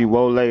Jeezy,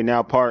 Wole,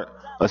 now part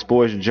of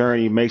Sports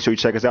Journey. Make sure you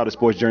check us out at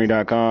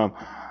sportsjourney.com.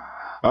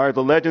 All right,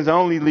 the Legends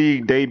Only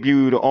League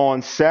debuted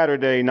on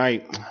Saturday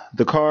night.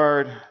 The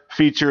card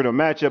featured a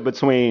matchup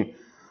between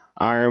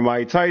Iron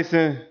Mike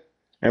Tyson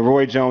and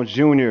Roy Jones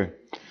Jr.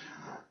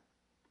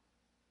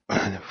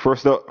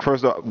 First up,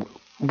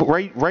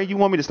 Ray, you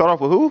want me to start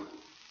off with who?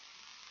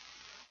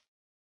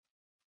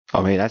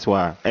 Oh, man, that's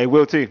why. Hey,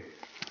 Will T.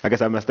 I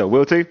guess I messed up.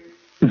 Will T?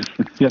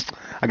 Yes.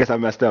 I guess I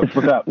messed up.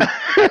 What's up?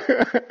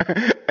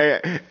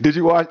 Hey, did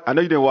you watch? I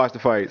know you didn't watch the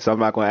fight, so I'm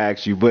not going to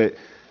ask you. But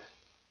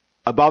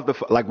about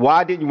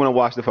why didn't you want to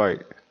watch the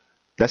fight?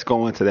 Let's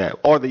go into that,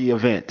 or the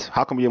event.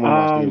 How come you didn't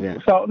want to watch the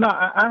event? So no,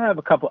 I have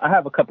a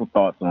couple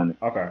thoughts on it.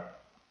 Okay.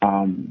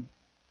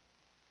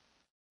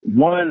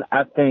 One,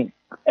 I think,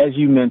 as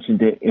you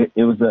mentioned, it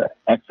was an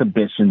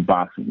exhibition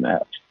boxing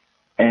match,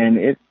 and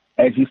it,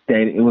 as you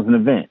stated, it was an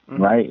event,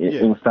 right?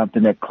 It was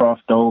something that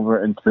crossed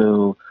over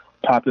into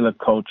popular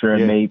culture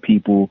and made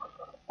people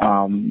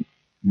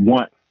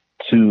want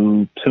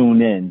to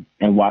tune in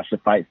and watch the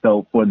fight.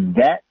 So for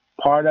that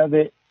part of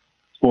it,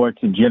 for it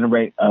to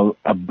generate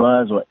a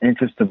buzz or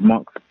interest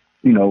amongst,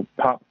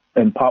 pop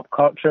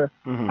culture,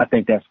 I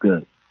think that's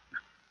good.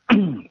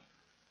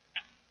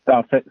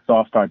 So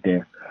I'll start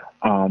there.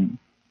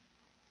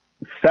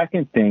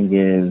 Second thing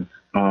is,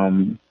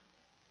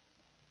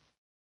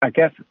 I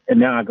guess, and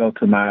now I go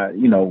to my,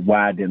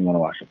 why I didn't want to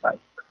watch the fight.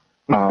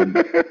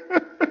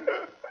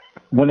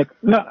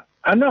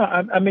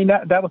 I mean,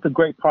 that was the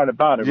great part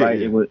about it, right?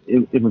 Yeah.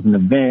 It was an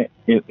event.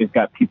 It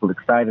got people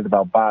excited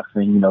about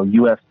boxing.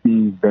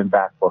 UFC's been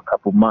back for a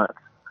couple months.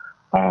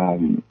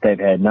 They've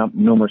had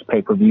numerous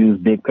pay-per-views,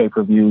 big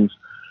pay-per-views,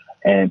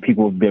 and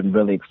people have been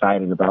really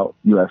excited about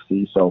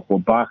UFC. So for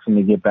boxing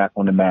to get back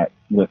on the mat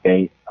with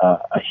a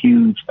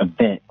huge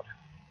event,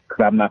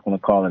 because I'm not going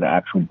to call it an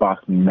actual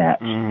boxing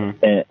match,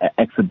 an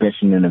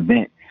exhibition, an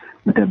event,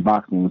 but then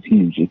boxing was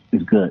huge.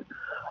 It's good.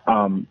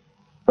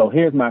 So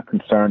here's my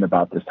concern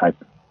about this type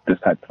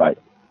of fight.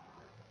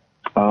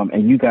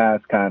 And you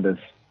guys kind of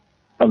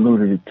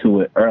alluded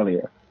to it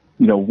earlier.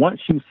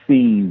 Once you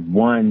see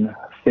one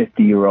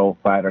 50-year-old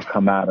fighter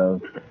come out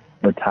of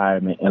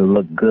retirement and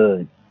look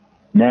good,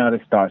 now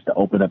this starts to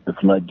open up the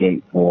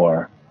floodgate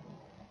for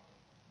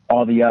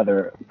all the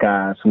other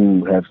guys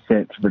who have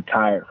since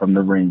retired from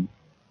the ring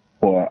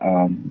for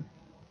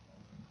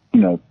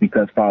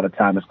because Father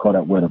Time has caught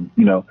up with him.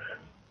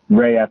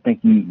 Ray, I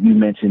think you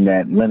mentioned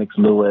that Lennox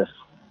Lewis,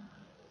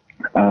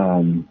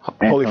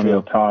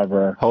 Antonio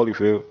Tarver,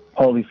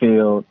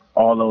 Holyfield,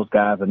 all those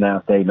guys are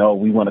now saying, no,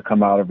 we want to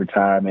come out of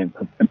retirement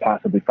and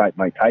possibly fight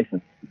Mike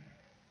Tyson.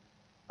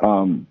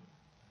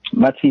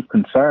 My chief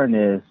concern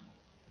is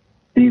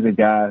these are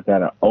guys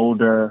that are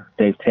older.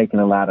 They've taken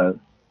a lot of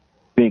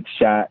big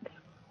shots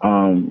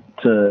to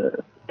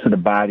the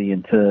body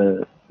and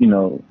to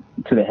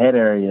the head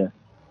area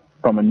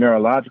from a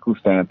neurological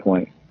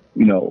standpoint.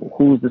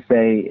 Who's to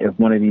say if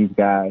one of these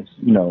guys,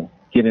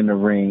 get in the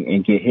ring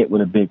and get hit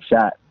with a big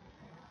shot,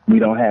 we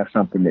don't have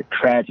something that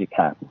tragic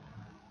happens,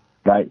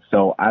 right?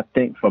 So I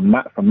think from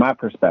my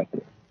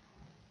perspective,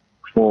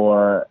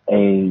 for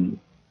a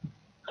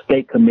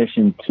state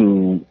commission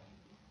to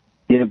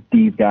give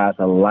these guys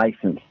a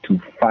license to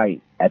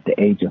fight at the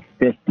age of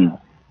 50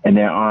 and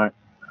there aren't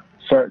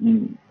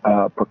certain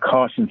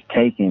precautions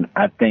taken,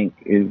 I think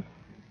is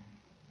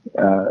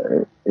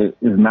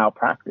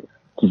malpractice,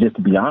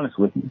 to be honest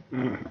with you,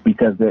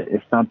 because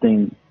there's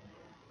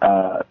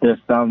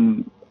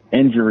some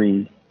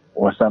injury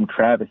or some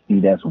travesty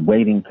that's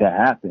waiting to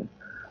happen.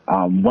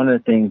 One of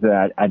the things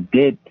that I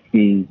did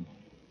see,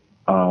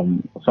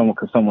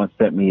 someone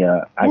sent me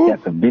a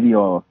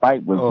video of a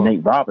fight with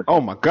Nate Robinson.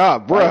 Oh my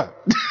God, bruh.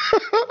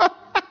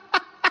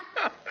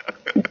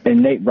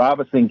 And Nate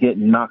Robinson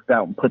getting knocked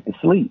out and put to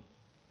sleep.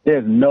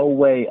 There's no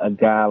way a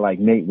guy like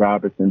Nate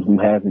Robinson, who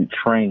hasn't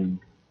trained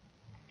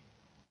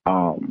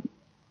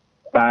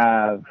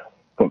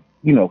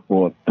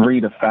for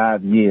 3 to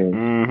 5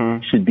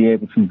 years, should be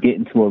able to get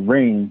into a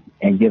ring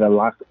and get a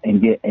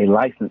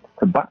license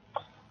to box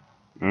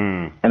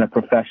and a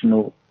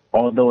professional,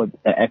 although an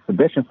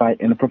exhibition fight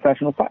and a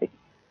professional fight.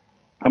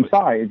 I'm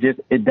sorry,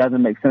 it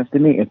doesn't make sense to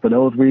me, and for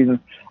those reasons,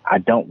 I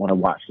don't want to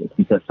watch this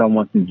because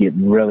someone can get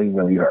really,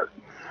 really hurt.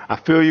 I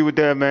feel you with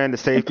that, man. The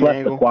safety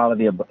angle, the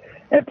quality of,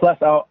 and plus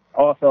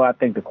also I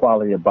think the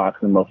quality of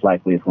boxing most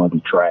likely is going to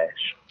be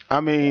trash.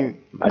 I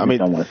mean,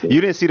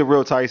 you didn't see the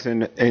real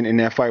Tyson in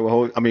that fight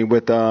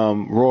with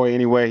Roy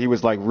anyway. He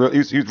was like he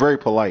was very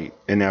polite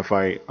in that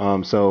fight.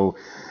 So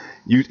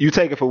you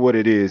take it for what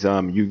it is.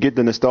 You get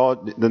the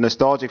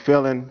nostalgic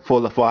feeling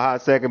for a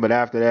hot second, but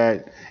after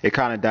that, it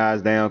kind of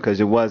dies down because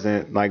it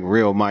wasn't like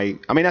real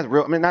Mike. I mean, that's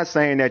real. I mean, not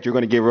saying that you're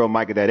going to get real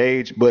Mike at that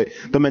age, but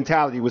the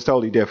mentality was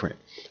totally different.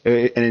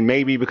 And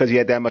maybe because he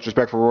had that much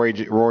respect for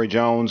Roy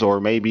Jones, or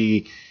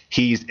maybe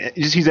he's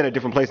in a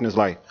different place in his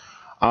life.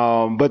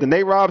 But the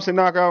Nate Robinson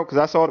knockout, because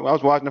I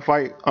was watching the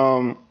fight,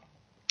 and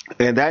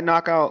that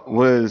knockout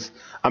was,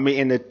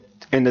 in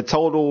the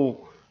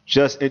total,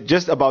 just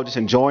about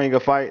enjoying a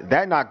fight.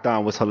 That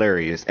knockdown was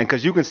hilarious, and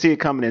because you can see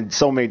it coming in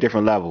so many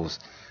different levels.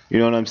 You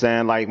know what I'm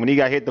saying? Like when he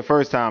got hit the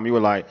first time, you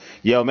were like,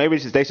 "Yo, maybe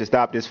they should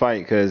stop this fight,"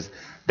 because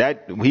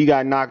he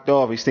got knocked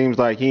off. He seems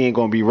like he ain't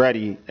gonna be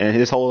ready, and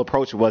his whole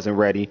approach wasn't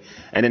ready.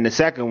 And then the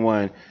second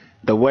one,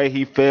 the way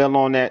he fell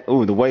off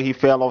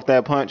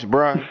that punch,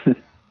 bruh.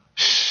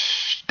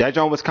 That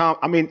joint was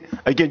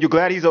again, you're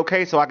glad he's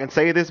okay, so I can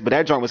say this, but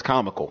that joint was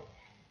comical.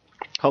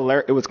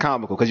 Hilarious. It was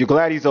comical because you're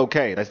glad he's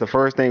okay. That's the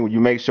first thing when you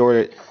make sure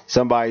that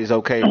somebody's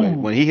okay. But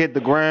when he hit the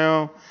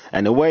ground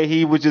and the way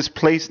he was just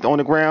placed on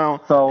the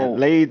ground and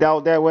laid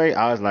out that way,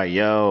 I was like,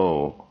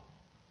 yo,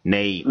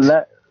 Nate.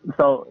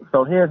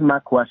 So here's my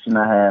question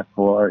I have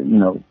for,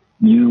 you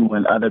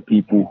and other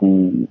people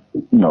who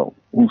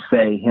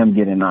say him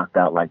getting knocked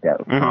out like that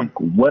was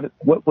comical.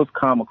 What was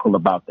comical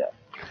about that?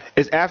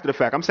 It's after the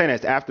fact. I'm saying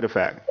it's after the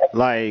fact.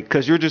 Like,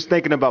 because you're just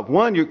thinking about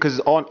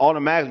because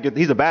automatically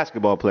he's a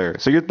basketball player.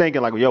 So you're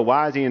thinking like, yo,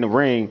 why is he in the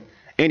ring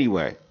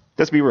anyway?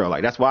 Let's be real.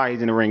 Like, that's why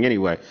he's in the ring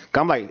anyway.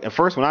 I'm like, at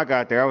first when I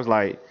got there, I was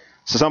like,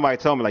 so somebody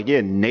told me like,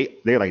 yeah,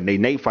 Nate. They're like,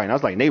 Nate fighting. I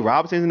was like, Nate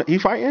Robinson, he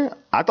fighting?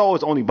 I thought it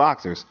was only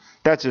boxers.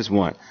 That's just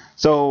one.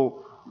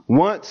 So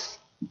once,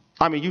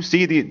 you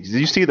see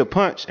the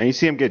punch and you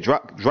see him get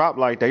dropped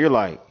like that, you're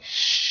like,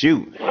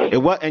 shoot.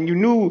 And you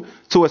knew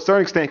to a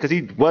certain extent because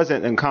he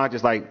wasn't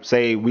unconscious. Like,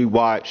 say we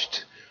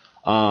watched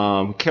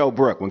Kell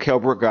Brook. When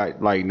Kell Brook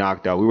got like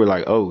knocked out, we were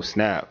like, oh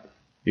snap.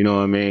 You know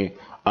what I mean?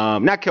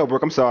 Not Kell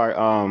Brook. I'm sorry.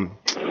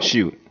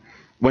 Shoot.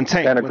 When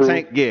Tank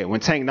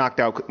knocked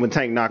out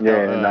knocked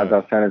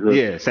out Santa Cruz.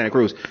 Yeah, Santa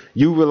Cruz.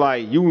 You were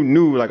like, you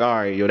knew like, all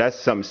right, yo, that's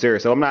something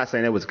serious. So I'm not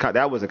saying that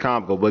was a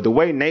comical, but the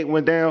way Nate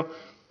went down.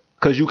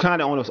 Because you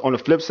kind of on the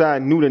flip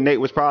side knew that Nate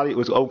was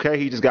okay.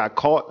 He just got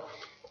caught.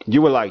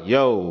 You were like,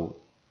 yo,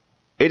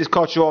 it just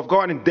caught you off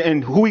guard.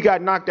 And who he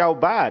got knocked out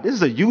by? This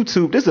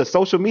is a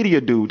social media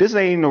dude. This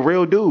ain't even a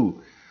real dude.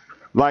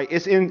 Like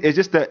it's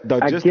just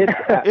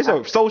it's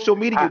a social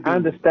media dude. I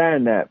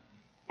understand that.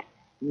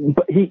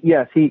 But he's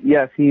a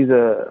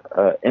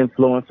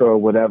influencer or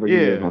whatever he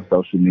is on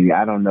social media.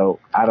 I don't know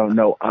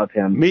of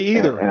him. Me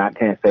either. And I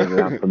can't say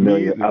that I'm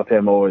familiar of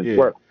him or his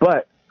work.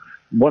 But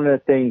one of the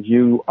things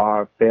you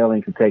are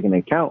failing to take into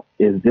account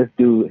is this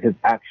dude has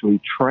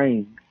actually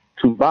trained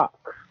to box,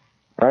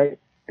 right?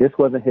 This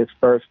wasn't his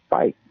first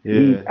fight. Yeah.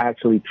 He's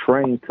actually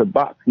trained to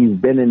box. He's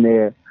been in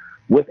there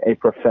with a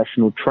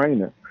professional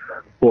trainer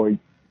for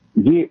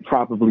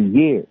probably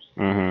years,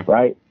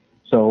 right?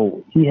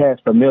 So he has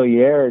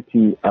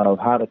familiarity of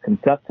how to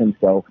conduct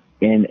himself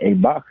in a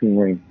boxing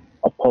ring,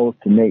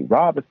 opposed to Nate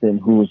Robinson,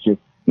 who was just,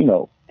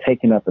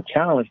 taking up a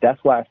challenge.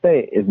 That's why I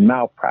say it's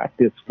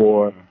malpractice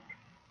for,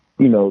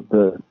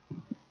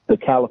 the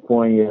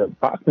California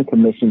Boxing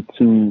Commission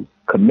to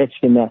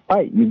commission that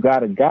fight. You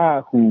got a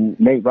guy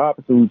Nate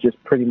Robinson, who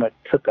just pretty much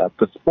took up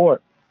the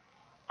sport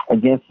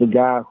against the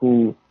guy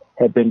who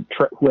had been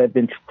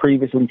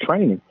previously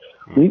training.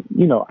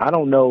 I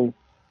don't know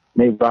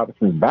Nate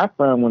Robinson's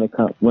background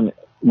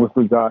with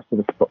regards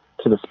to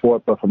the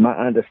sport, but from my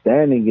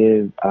understanding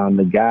is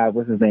the guy,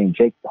 what's his name,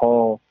 Jake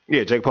Paul.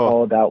 Yeah, Jake Paul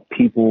called out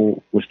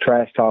people, was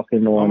trash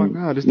talking on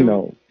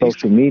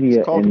social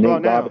media, and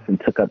Nate Robinson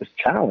took up his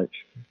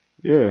challenge.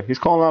 Yeah, he's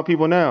calling out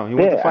people now. He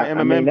wants to fight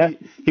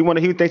MMA.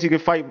 He thinks he can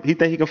fight. He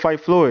thinks he can fight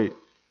Floyd.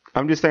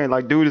 I'm just saying,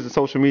 like, dude is a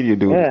social media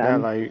dude.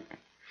 Yeah,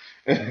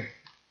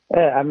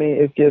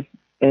 it's just,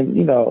 and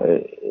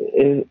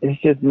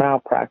it's just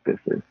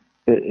malpractices.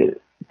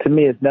 To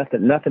me, it's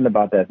nothing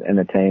about that's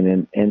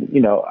entertaining. And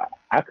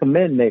I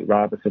commend Nate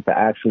Robinson for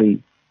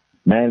actually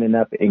manning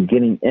up and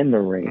getting in the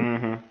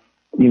ring.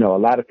 A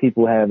lot of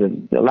people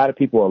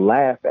will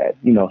laugh at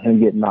him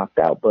getting knocked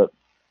out, but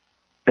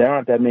there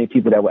aren't that many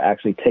people that will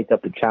actually take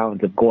up the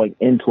challenge of going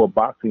into a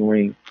boxing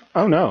ring.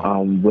 Oh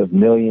no! With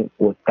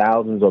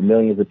thousands or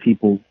millions of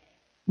people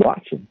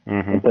watching,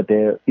 and put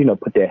their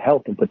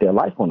health and put their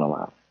life on the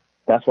line.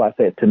 That's why I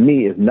said, to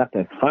me, is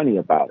nothing funny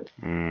about it,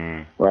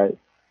 right?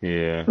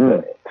 Yeah.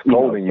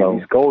 Scolding you.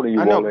 He's scolding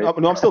you. I know.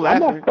 No, I'm still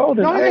laughing. I'm not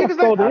scolding.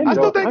 I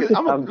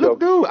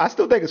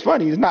still think it's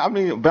funny. It's not.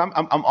 But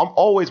I'm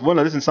always willing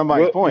to listen to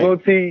somebody's point. Will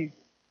T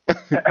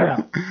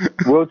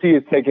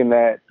is taking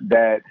that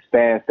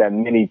stance that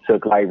many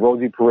took. Like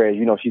Rosie Perez,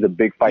 she's a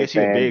big fight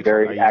fan,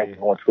 very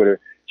active on Twitter.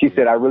 She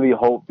said, "I really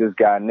hope this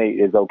guy Nate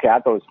is okay."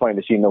 I thought it was funny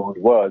that she didn't know who he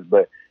was,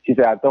 but she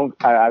said, I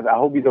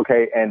hope he's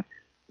okay. And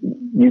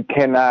you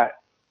cannot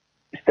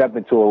step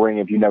into a ring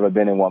if you've never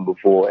been in one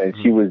before. And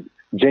she was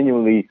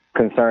genuinely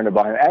concerned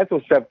about him. As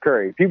was Steph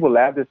Curry. People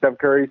laughed at Steph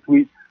Curry's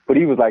tweet, but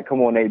he was like, "Come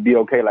on, Nate, be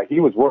okay." Like, he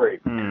was worried.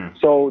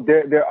 So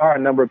there are a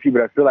number of people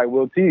that feel like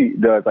Will T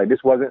does. Like,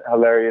 this wasn't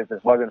hilarious.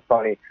 This wasn't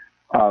funny.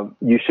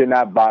 You should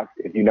not box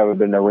if you've never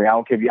been in a ring. I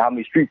don't care how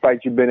many street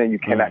fights you've been in. You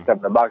cannot step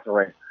in a boxing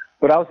ring.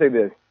 But I'll say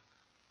this.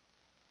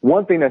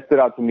 One thing that stood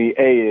out to me,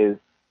 is,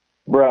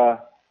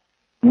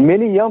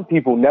 many young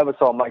people never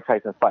saw Mike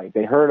Tyson fight.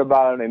 They heard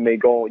about him. They may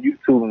go on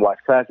YouTube and watch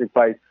classic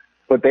fights,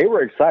 but they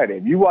were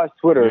excited. If you watch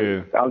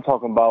Twitter, I'm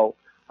talking about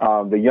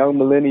the young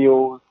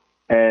millennials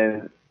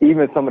and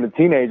even some of the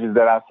teenagers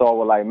that I saw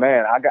were like,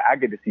 man, I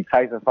get to see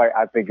Tyson fight.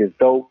 I think it's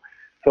dope.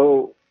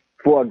 So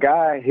for a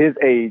guy his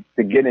age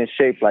to get in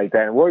shape like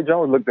that, and Roy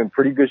Jones looked in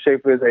pretty good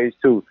shape for his age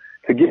too,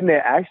 to get in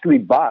there actually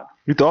box,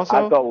 you thought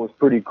so? I thought was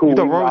pretty cool. You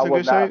thought Roy was in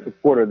good shape? I was not a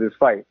supporter of this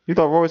fight. You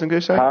thought Roy was in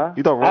good shape? Huh?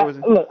 You thought Roy was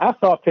in... Look, I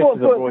saw pictures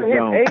of Roy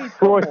Jones.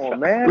 Come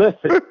on, man.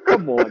 Listen,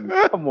 come on,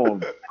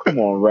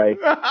 Ray.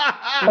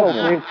 For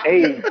his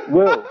age,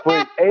 Will. For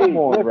his age, come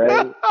on,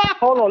 Ray.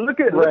 Hold on, look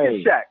at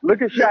Shaq.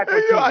 Look at Shaq.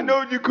 I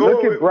know you cool.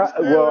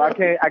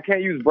 I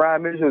can't use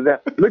Brian Mitchell.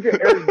 Look at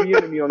Eric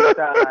Bieniemy on the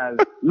sidelines.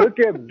 Look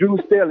at Drew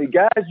Staley.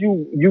 Guys,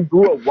 you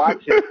grew up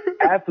watching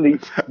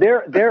athletes.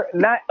 They're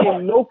not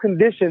in no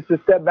condition to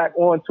step back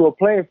onto a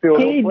playing field.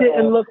 He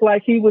didn't look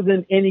like he was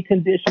in any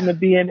condition to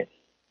be in it.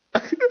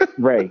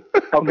 Ray,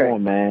 come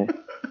on, man.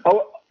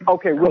 Oh,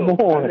 okay, Will,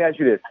 let me ask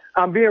you this.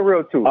 I'm being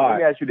real, too. Let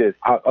me ask you this.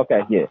 Okay,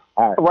 yeah.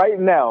 All right. Right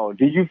now,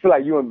 do you feel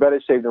like you're in better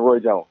shape than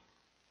Roy Jones?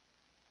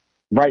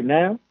 Right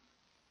now?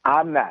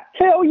 I'm not.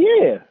 Hell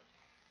yeah.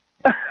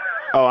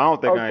 Oh, I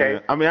don't think I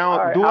am. I mean,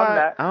 I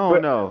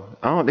don't know.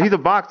 He's a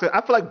boxer.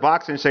 I feel like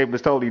boxing shape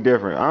is totally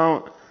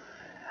different.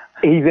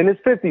 He's in his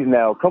 50s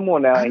now. Come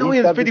on now. I know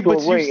he's 50,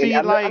 but you see,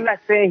 I'm not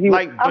saying he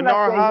like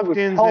Bernard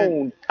Hopkins.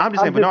 I'm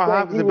just saying Bernard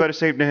Hopkins is in better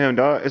shape than him,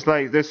 dog. It's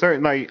like there's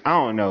certain, like, I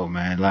don't know,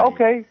 man. Like,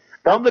 okay.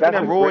 I'm looking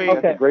at Roy.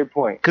 That's a great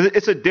point. Because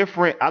it's a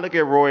different. I look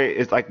at Roy.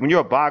 It's like when you're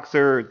a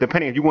boxer.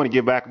 Depending if you want to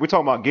get back, we're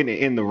talking about getting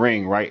in the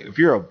ring, right? If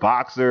you're a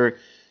boxer,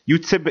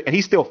 and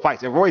he still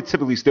fights, and Roy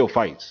typically still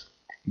fights.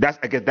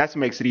 I guess that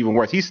makes it even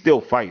worse. He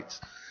still fights,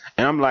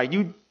 and I'm like,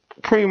 you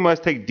pretty much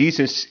take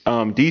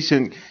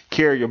decent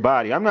care of your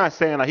body. I'm not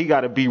saying like he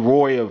got to be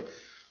Roy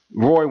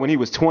when he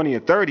was 20 or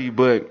 30,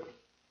 but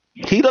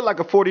he looked like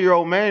a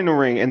 40-year-old man in the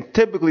ring. And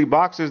typically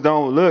boxers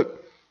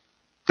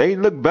they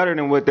look better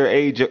than what their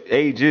age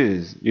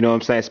is. You know what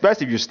I'm saying?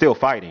 Especially if you're still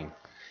fighting.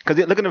 Because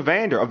look at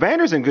Evander.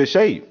 Evander's in good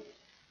shape.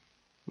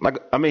 Like,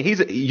 I mean,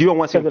 you don't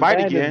want to see him fight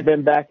again. Evander's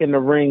been back in the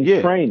ring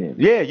training.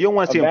 Yeah, you don't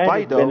want to see him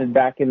fight, though. Been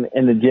back in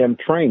the gym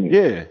training.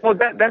 Yeah. Well,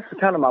 that's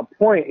kind of my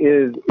point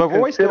is, but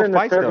Roy still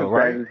fights, though,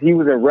 right? He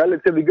was in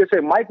relatively good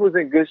shape. Mike was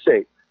in good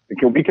shape.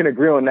 We can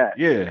agree on that.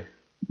 Yeah.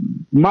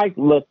 Mike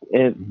looked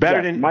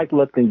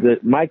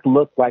good. Mike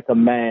looked like a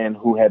man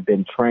who had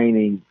been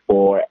training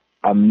for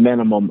a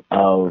minimum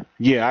of...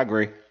 Yeah, I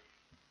agree.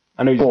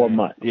 I know 4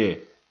 months. Yeah.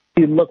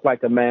 He looked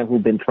like a man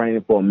who'd been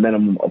training for a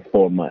minimum of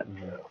 4 months.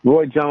 Mm-hmm.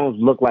 Roy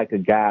Jones looked like a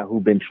guy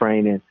who'd been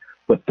training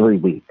for 3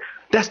 weeks.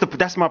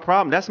 That's my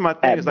problem. That's my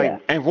thing. It's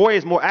like, and Roy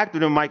is more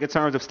active than Mike in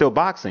terms of still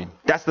boxing.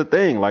 That's the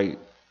thing. Like,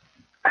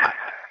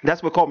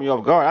 that's what caught me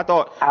off guard.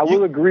 I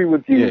will agree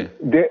with you.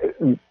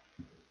 Yeah.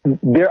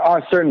 There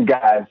are certain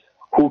guys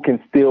who can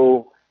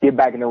still get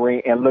back in the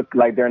ring and look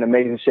like they're in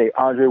amazing shape.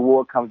 Andre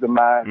Ward comes to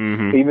mind.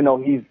 Mm-hmm. Even though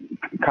he's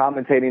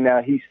commentating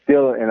now, he's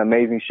still in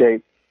amazing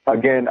shape.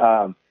 Again,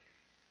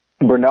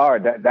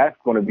 Bernard, that's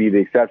going to be the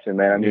exception,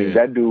 man. I mean,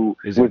 that dude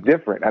was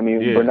different. I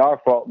mean, Bernard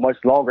fought much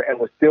longer and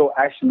was still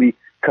actually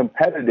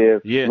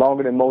competitive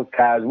longer than most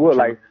guys would.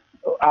 Like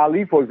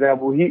Ali, for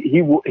example,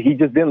 he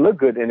just didn't look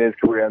good in his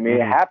career. I mean,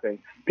 it happened.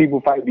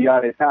 People fight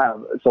beyond their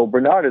time. So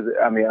Bernard is,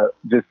 I mean,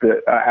 just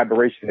an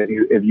aberration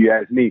if you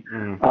ask me.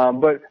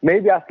 But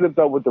maybe I slipped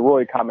up with the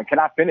Roy comment. Can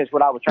I finish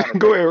what I was trying to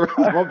Go ahead.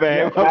 My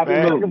bad.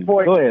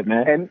 Go ahead,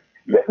 man. And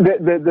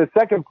the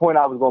second point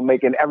I was going to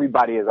make, and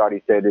everybody has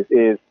already said this,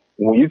 is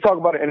when you talk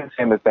about an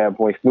entertainment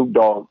standpoint, Snoop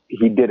Dogg,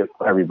 he did it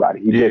for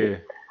everybody. He did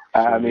it.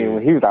 I mean,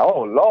 when he was like,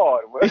 "Oh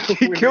Lord,"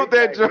 he killed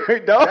that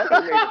joint, dog. That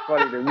made it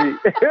funny to me.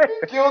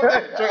 He killed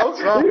that joint.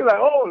 He was like,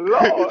 "Oh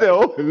Lord." He said,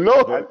 "Oh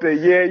Lord." I said,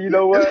 "Yeah, you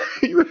know what?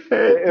 it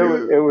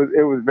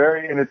was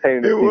very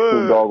entertaining to see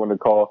Snoop Dogg on the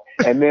call."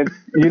 And then,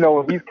 you know,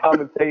 when he's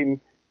commentating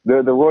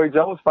the Roy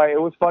Jones fight,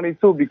 it was funny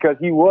too because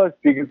he was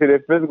speaking to their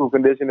physical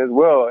condition as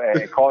well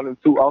and calling them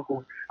two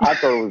uncles. I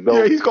thought it was dope.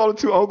 Yeah, he's calling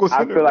two uncles.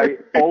 I feel like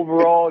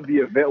overall the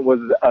event was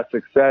a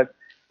success.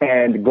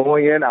 And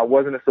going in, I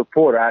wasn't a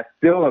supporter. I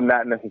still am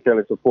not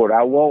necessarily a supporter.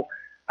 I won't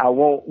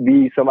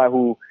be somebody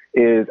who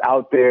is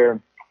out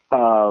there.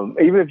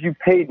 Even if you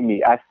paid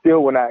me, I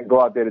still will not go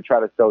out there to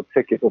try to sell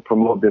tickets or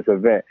promote this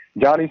event.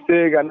 Johnny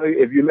Sig, I know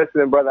if you're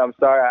listening, brother, I'm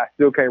sorry. I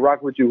still can't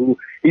rock with you.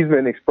 He's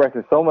been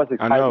expressing so much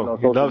excitement on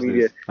social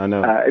media. I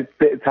know.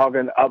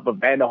 Talking up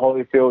Evander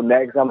Holyfield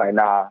next. I'm like,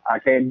 nah, I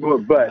can't do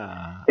it. But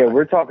if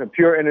we're talking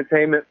pure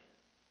entertainment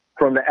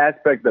from the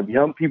aspect of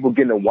young people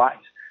getting to watch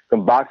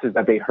some boxers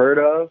that they heard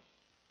of.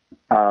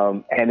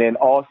 And then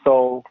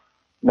also,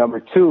 number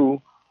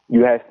two,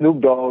 you had Snoop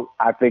Dogg.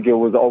 I think it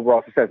was an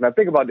overall success. Now,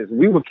 think about this. When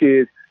we were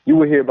kids, you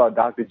would hear about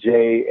Dr.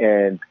 J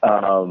and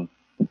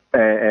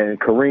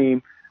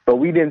Kareem, but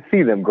we didn't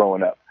see them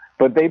growing up.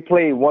 But they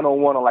played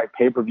one-on-one on, like,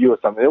 pay-per-view or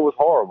something. It was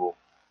horrible.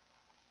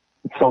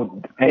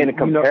 So, in a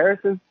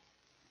comparison,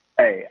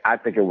 I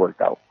think it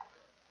worked out.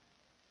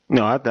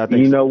 No, I think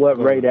you know what,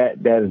 Ray, that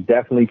is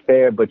definitely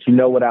fair. But you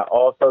know what I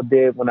also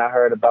did when I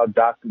heard about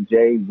Dr.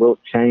 J, Wilt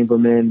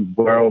Chamberlain,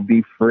 World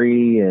Be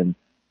Free, and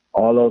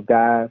all those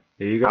guys?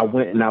 There you go. I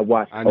went and I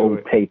watched old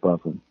tape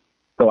of them.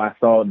 So I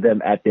saw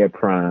them at their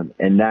prime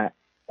and not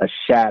a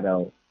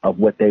shadow of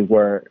what they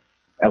were,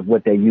 of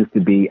what they used to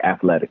be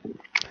athletically.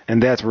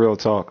 And that's real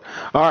talk.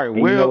 All right,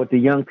 you know what the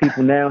young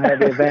people now have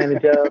the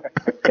advantage of?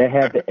 They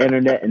have the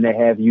internet and they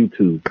have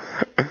YouTube.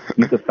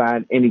 You can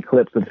find any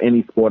clips of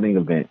any sporting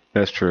event.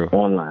 That's true.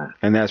 Online.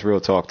 And that's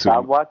real talk, too.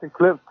 I'm watching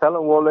clips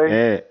telling Wole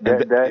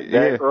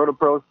that Earl the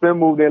Pro spin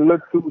move didn't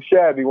look too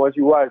shabby once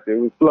you watched it.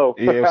 It was slow.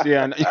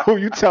 Who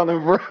you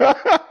telling, bro?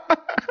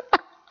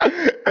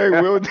 Hey,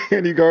 will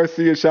Danny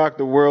Garcia shock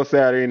the world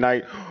Saturday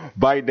night?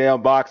 Bite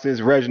Down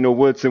Boxing's Reginald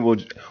Woodson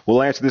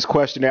will answer this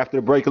question after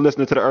the break. And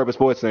listening to the Urban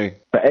Sports Scene.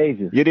 For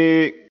ages. You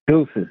dig?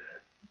 Deuces.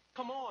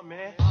 Come on,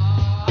 man.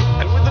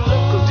 And with the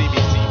local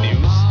DBC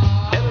news,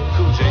 LL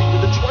Cool J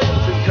with a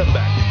triumphant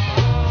comeback.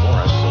 More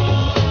on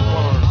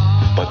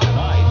Solo. But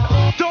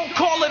tonight, don't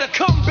call it a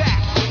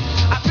comeback.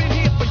 I've been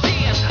here for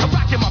years. I'm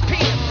rocking my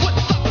pants,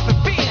 putting suckers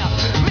in fear,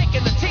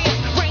 making the tears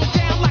rain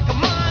down like a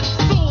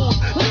monsoon.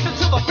 Listen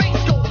to the bass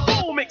go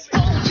boom,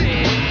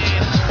 explosion.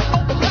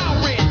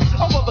 Overpowering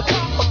over the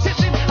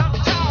competition. I'm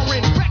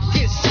towering,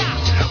 wrecking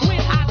shots. When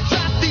I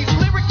drop these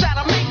lyrics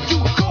that'll make you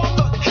call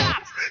the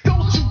cops.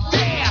 Don't you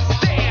dare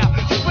stare.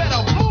 You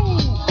better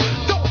move.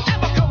 Don't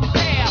ever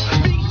compare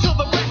me to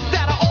the rest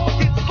that'll all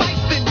get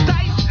sliced and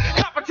diced.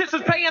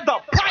 Competition's paying the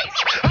price.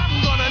 I'm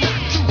gonna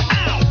knock you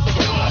out.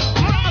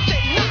 Mama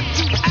said knock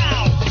you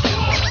out.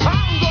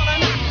 I'm gonna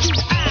knock you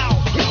out.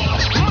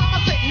 Mama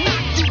said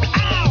knock you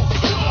out.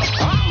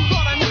 I'm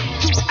gonna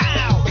knock you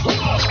out.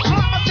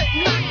 Mama said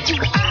knock you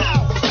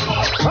out.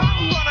 I'm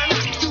gonna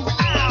knock you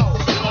out.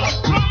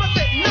 Mama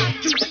said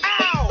knock you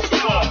out.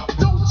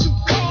 Don't you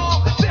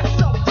call this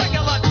a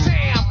regular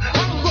jam.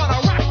 I'm gonna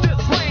rock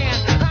this land.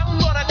 I'm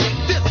gonna take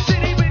this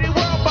city bitty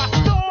world by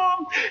storm.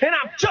 And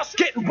I'm just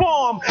getting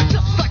warm.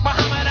 Just like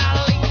Muhammad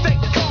Ali, they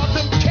called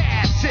them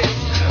Cassius.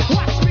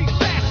 Watch me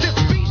bash this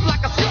beat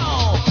like a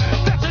skull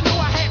that you knew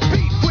I had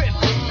beef with.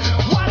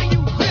 Why do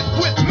you riff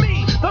with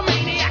me, the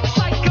maniac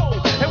psycho?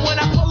 And when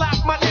I pull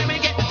out my jammy,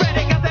 get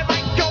ready, cause they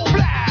might go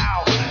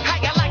blow. How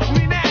you like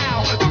me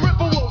now? The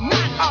ripper will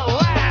not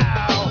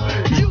allow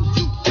you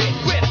to get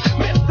with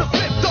Mr.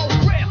 Flip, don't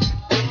rip.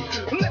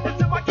 Listen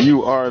to my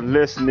You are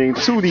listening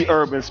to the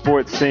Urban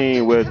Sports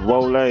Scene with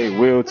Wole,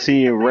 Will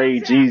T, and Ray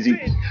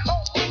Jeezy,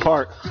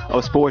 part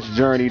of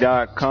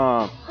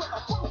SportsJourney.com.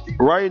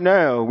 Right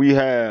now, we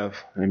have,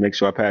 let me make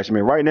sure I pass you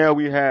in. Right now,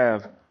 we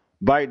have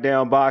Bite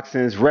Down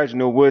Boxing's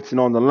Reginald Woodson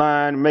on the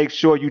line. Make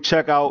sure you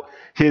check out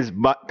his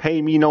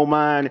Pay Me No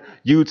Mind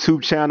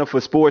YouTube channel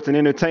for sports and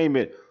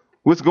entertainment.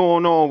 What's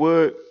going on,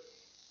 Wood?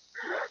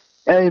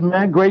 Hey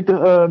man, great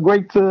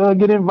to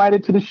get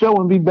invited to the show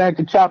and be back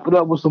to chop it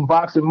up with some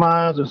boxing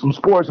minds and some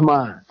sports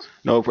minds.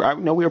 No,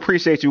 we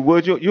appreciate you,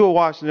 Wood. You a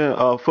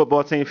Washington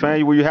football team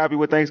fan. Were you happy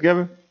with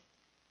Thanksgiving?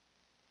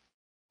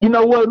 You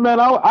know what, man?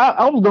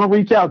 I was gonna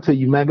reach out to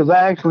you, man, because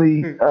I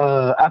actually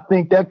I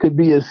think that could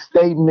be a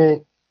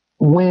statement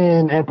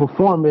win and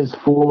performance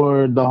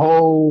for the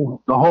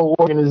whole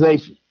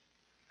organization.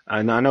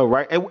 I know,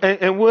 right?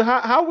 And Wood,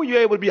 how were you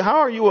able to be? How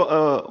are you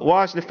a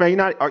Washington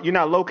fan? You're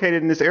not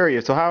located in this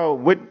area, so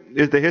what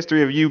is the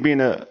history of you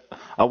being a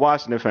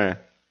Washington fan?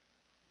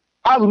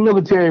 I was a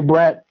military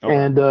brat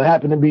and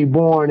happened to be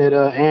born at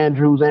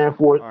Andrews Air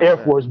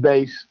Force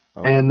Base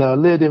and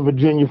lived in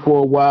Virginia for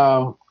a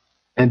while.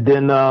 And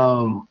then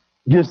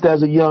just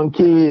as a young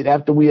kid,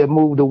 after we had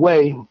moved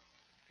away,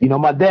 you know,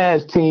 my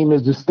dad's team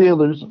is the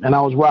Steelers, and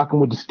I was rocking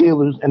with the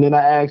Steelers. And then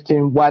I asked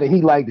him, why did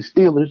he like the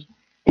Steelers?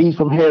 He's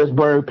from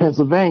Harrisburg,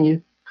 Pennsylvania.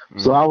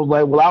 So I was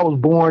like, well, I was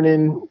born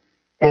in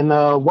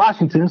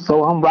Washington,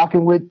 so I'm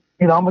rocking with,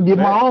 you know, I'm going to get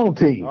my own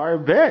team. All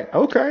right, bet.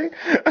 Okay.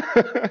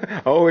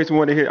 I always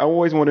want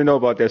to know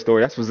about that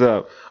story. That's what's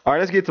up. All right,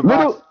 let's get to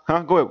box.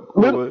 Go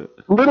ahead.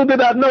 Little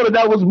did I know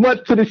that was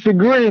much to the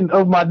chagrin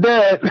of my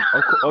dad.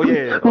 Oh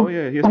yeah.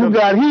 Who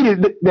got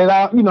heated that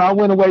I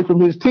went away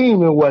from his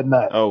team and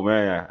whatnot. Oh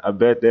man, I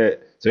bet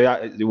that. So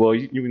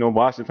you know,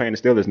 Washington playing the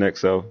Steelers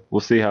next, so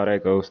we'll see how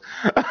that goes.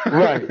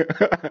 Right.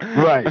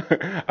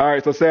 All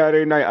right. So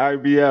Saturday night,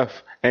 IBF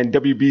and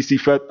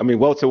WBC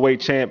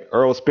welterweight champ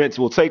Errol Spence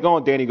will take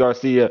on Danny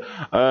Garcia.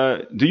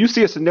 Do you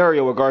see a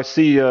scenario where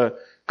Garcia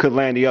could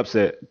land the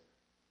upset?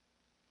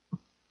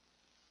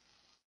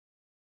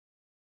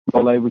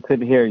 Ole, we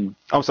couldn't hear you.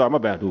 I'm sorry, my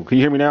bad, dude. Can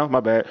you hear me now?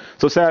 My bad.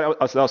 So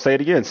I'll say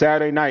it again.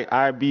 Saturday night,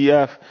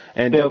 IBF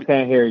and still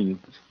can't hear you.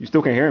 You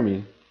still can't hear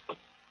me?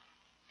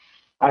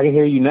 I can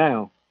hear you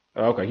now.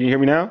 Okay, can you hear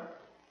me now?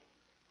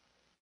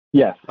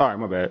 Yes. All right,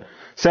 my bad.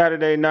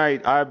 Saturday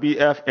night,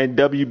 IBF and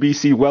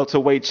WBC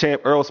welterweight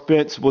champ Errol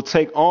Spence will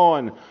take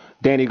on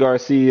Danny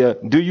Garcia.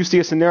 Do you see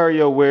a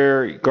scenario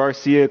where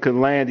Garcia could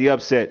land the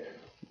upset?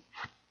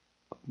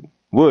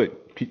 Wood,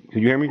 can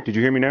you hear me? Did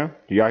you hear me now?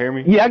 Do y'all hear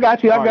me? Yeah, I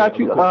got you. I got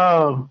you.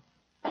 Cool.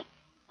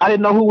 I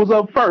didn't know who was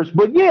up first,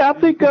 but yeah, I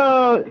think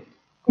I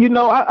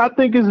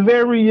think it's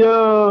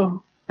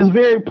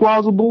very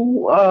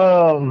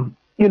plausible.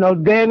 You know,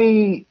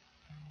 Danny,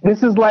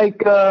 this is like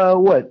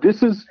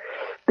This is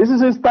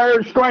his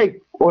third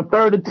strike or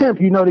third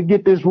attempt, you know, to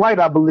get this right,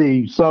 I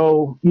believe.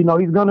 So, you know,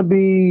 he's going to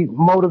be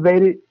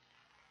motivated.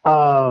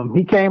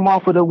 He came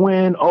off of the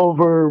win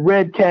over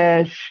Red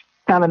Cash,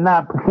 kind of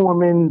not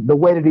performing the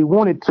way that he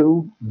wanted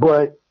to,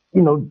 but,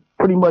 you know,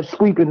 pretty much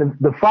sweeping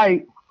the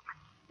fight.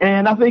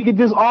 And I think it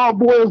just all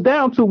boils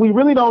down to we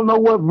really don't know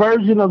what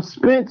version of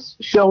Spence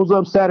shows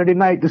up Saturday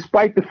night,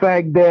 despite the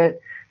fact that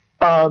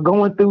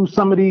going through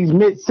some of these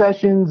mid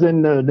sessions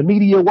and the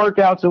media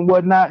workouts and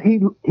whatnot,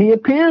 he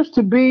appears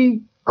to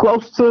be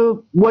close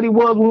to what he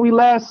was when we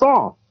last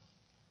saw him.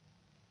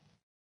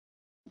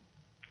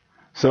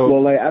 So,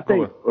 well, I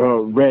think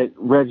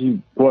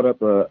Reggie brought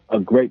up a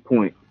great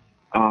point.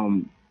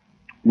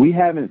 We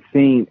haven't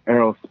seen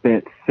Errol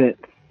Spence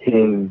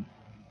since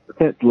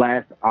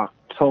last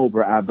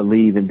October, I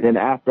believe, and then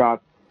after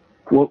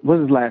what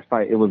was his last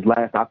fight? It was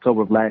last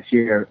October of last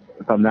year,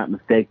 if I'm not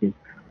mistaken.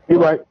 You're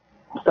right.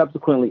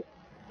 Subsequently,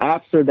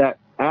 after that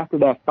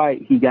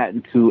fight, he got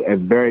into a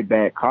very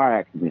bad car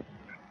accident.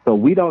 So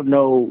we don't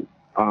know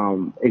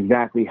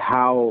exactly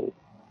how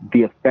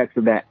the effects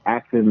of that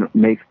accident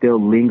may still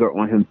linger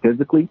on him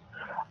physically.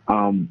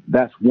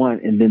 That's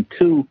one. And then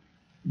two,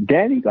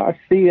 Danny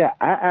Garcia,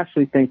 I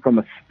actually think from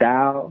a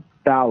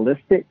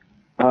stylistic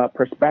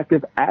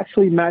perspective,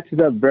 actually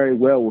matches up very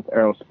well with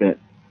Errol Spence.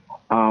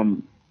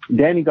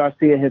 Danny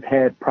Garcia has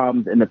had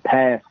problems in the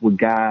past with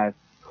guys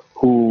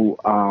who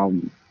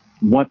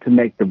want to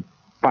make the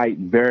fight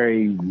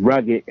very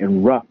rugged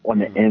and rough on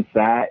the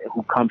inside,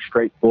 who come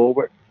straight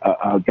forward,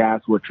 guys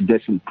who are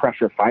traditional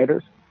pressure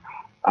fighters.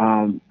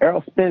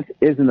 Errol Spence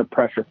isn't a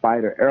pressure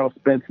fighter. Errol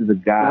Spence is a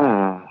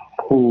guy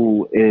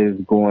who is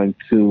going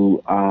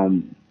to,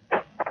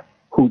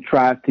 who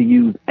tries to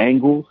use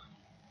angles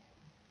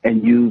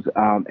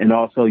and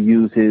also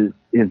use his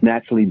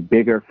naturally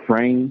bigger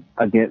frame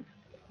against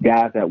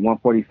guys at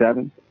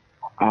 147.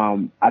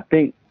 I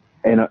think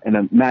in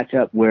a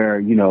matchup where,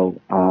 you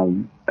know,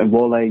 and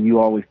Wole, you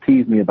always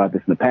tease me about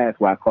this in the past,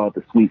 where I call it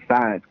the sweet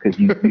science, because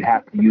you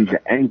have to use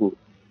your angles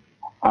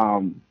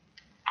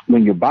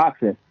when you're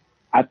boxing.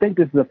 I think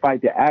this is a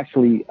fight that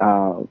actually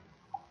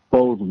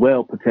bodes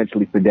well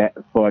potentially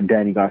for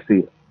Danny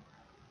Garcia.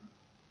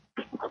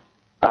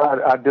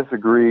 I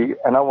disagree,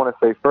 and I want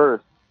to say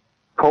first,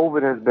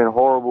 COVID has been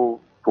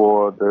horrible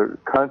for the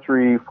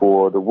country,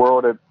 for the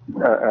world,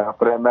 for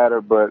that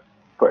matter, but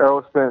for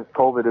Errol Spence,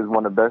 COVID is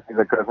one of the best things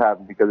that could have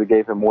happened because it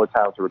gave him more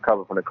time to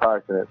recover from the car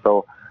accident.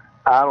 So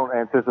I don't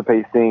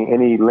anticipate seeing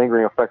any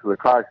lingering effects of the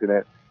car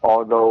accident,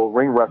 although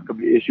ring rust could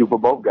be an issue for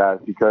both guys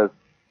because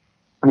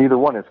neither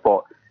one has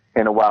fought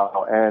in a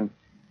while. And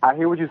I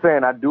hear what you're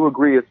saying. I do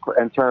agree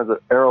in terms of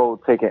Errol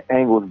taking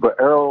angles, but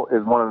Errol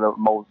is one of the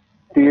most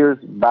fierce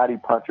body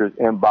punchers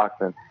in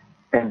boxing.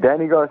 And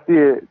Danny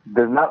Garcia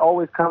does not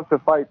always come to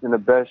fights in the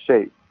best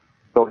shape.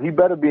 So he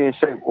better be in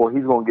shape or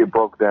he's going to get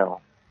broke down.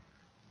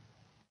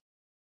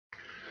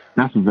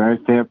 That's a very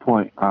fair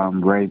point,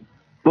 Ray.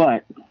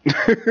 But,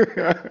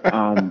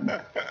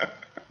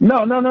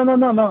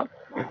 no.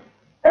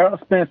 Errol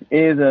Spence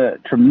is a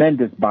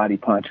tremendous body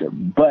puncher,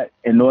 but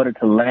in order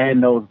to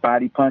land those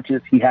body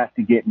punches, he has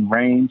to get in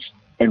range.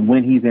 And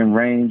when he's in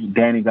range,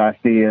 Danny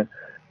Garcia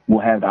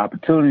will have the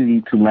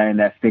opportunity to land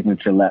that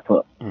signature left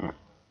hook.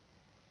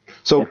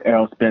 So if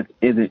Errol Spence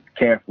isn't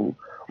careful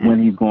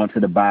when he's going to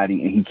the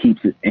body and he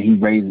keeps it and he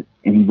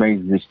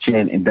raises his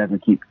chin and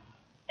doesn't keep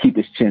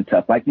his chin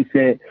tough. Like you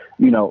said,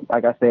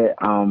 like I said,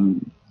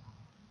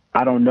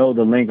 I don't know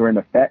the lingering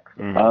effects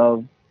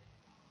of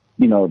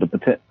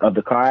of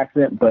the car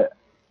accident,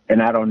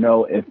 and I don't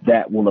know if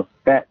that will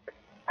affect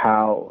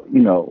how,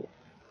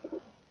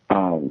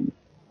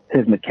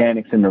 his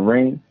mechanics in the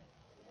ring.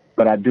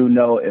 But I do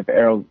know if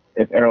Errol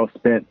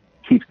Spence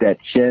keeps that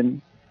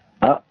chin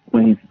up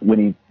when he's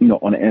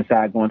on the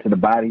inside going to the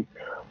body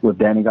with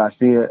Danny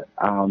Garcia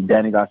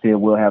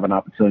will have an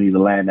opportunity to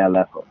land that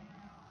left hook.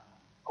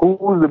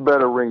 Who's the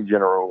better ring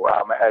general?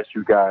 I'm gonna ask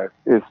you guys.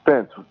 Is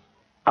Spence?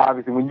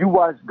 Obviously, when you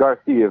watch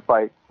Garcia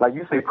fight, like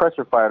you say,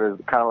 pressure fighters,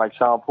 kind of like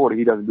Sean Porter,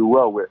 he doesn't do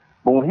well with.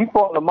 But when he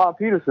fought Lamont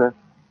Peterson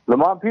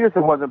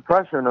wasn't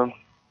pressuring him,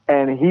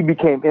 and he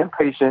became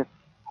impatient.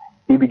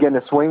 He began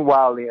to swing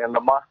wildly, and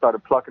Lamont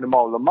started plucking him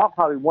off. Lamont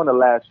probably won the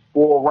last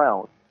 4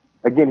 rounds.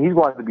 Again, he's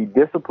going to be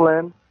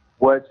disciplined,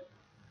 which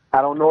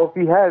I don't know if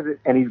he has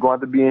it, and he's going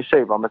to be in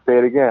shape. I'm going to say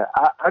it again.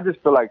 I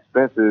just feel like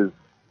Spence is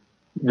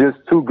just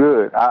too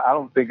good. I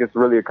don't think it's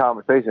really a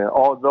conversation,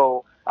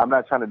 although I'm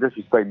not trying to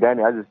disrespect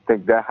Danny. I just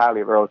think that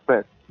highly of Errol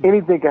Spence.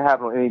 Anything can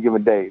happen on any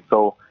given day.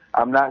 So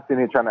I'm not sitting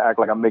here trying to act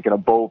like I'm making a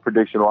bold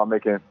prediction or I'm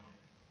making,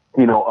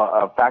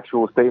 a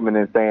factual statement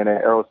and saying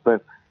that Errol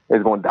Spence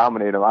is going to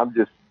dominate him. I'm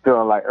just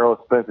feeling like Errol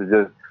Spence is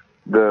just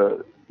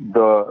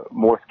the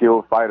more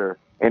skilled fighter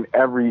in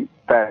every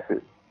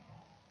facet.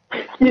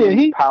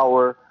 Yeah,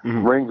 power,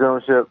 ring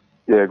generalship.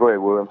 Yeah, go ahead,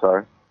 Will. I'm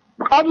sorry.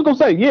 I was gonna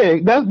say, yeah,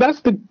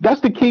 that's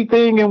the key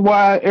thing and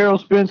why Errol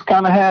Spence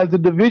kind of has the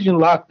division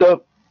locked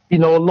up.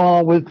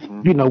 Along with,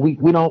 I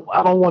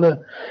don't want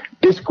to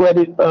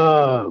discredit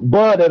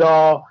Bud at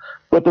all,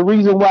 but the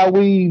reason why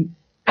we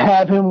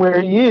have him where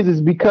he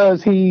is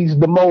because he's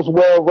the most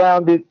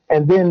well-rounded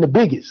and then the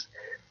biggest.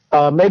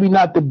 Maybe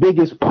not the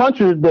biggest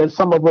puncher that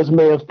some of us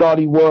may have thought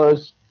he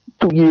was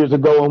 2 years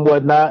ago and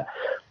whatnot,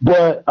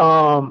 but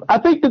I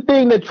think the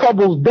thing that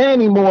troubles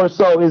Danny more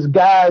so is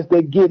guys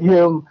that get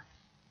him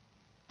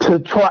to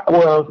try,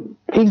 well,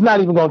 he's not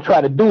even going to try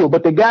to do it,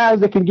 but the guys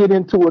that can get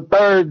into a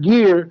third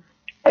gear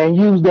and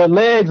use their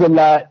legs a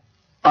lot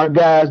are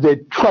guys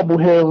that trouble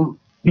him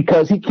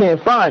because he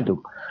can't find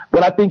them.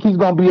 But I think he's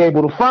going to be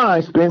able to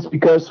find Spence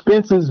because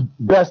Spence's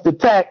best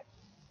attack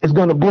is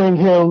going to bring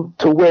him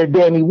to where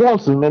Danny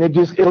wants him, and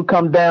it'll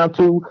come down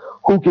to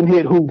who can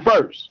hit who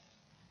first.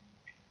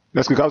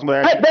 That's because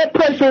that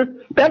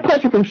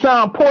pressure from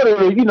Sean Porter,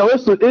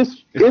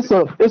 it's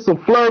a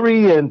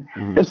flurry and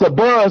it's a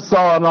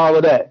buzzsaw and all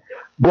of that.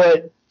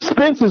 But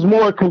Spence is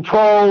more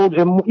controlled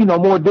and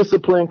more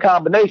disciplined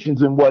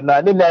combinations and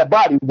whatnot in that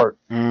body work.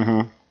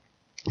 Mm-hmm.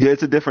 Yeah,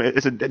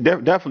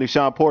 definitely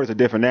Sean Porter's a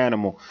different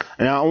animal,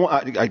 and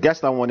I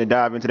guess I want to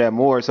dive into that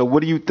more. So,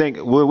 what do you think?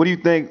 What do you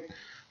think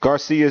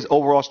Garcia's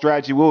overall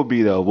strategy will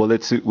be, though? Will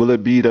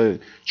it be to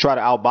try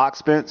to outbox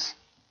Spence?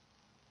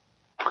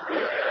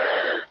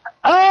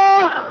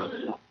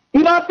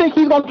 I think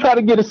he's going to try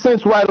to get a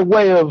sense right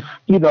away of,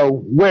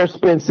 where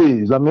Spence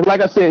is. I mean,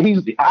 like I said,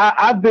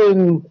 I've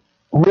been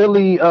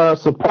really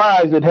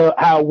surprised at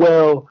how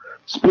well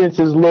Spence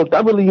has looked.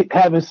 I really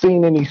haven't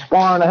seen any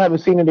sparring. I haven't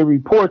seen any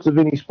reports of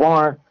any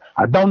sparring.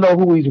 I don't know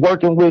who he's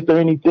working with or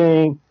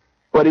anything,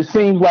 but it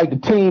seems like the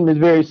team is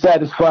very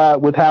satisfied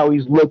with how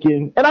he's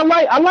looking. And I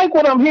like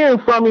what I'm hearing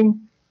from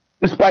him,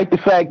 despite the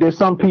fact that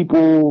some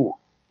people,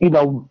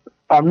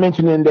 are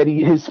mentioning that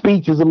his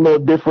speech is a little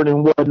different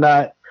and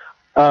whatnot.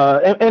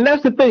 And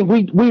that's the thing.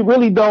 We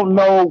really don't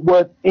know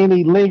what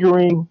any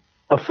lingering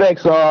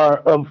effects are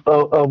of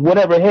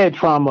whatever head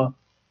trauma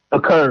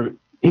occurred.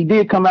 He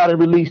did come out and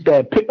release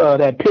that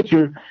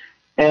picture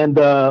and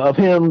of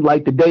him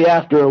like the day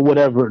after or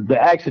whatever the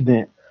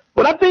accident.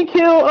 But I think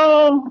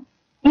he'll,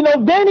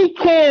 Danny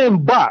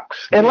can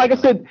box, and like I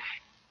said,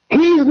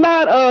 he's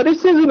not.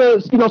 This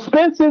isn't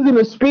Spence isn't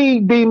a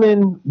speed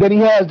demon that he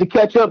has to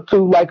catch up to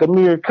like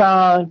Amir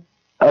Khan.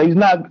 He's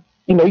not.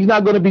 He's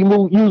not going to be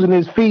using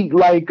his feet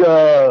like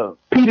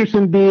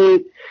Peterson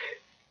did.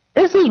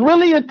 This is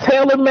really a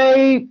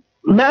tailor-made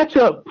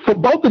matchup for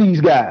both of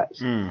these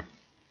guys.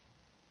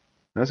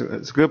 That's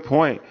a good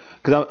point.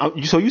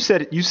 So you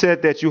said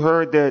that you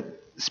heard that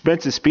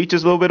Spence's speech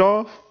is a little bit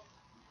off.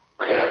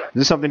 Is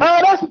this something?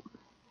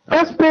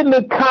 That's been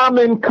the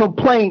common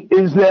complaint.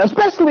 Is that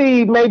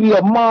especially maybe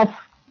a month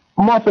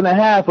month and a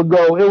half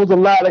ago, it was a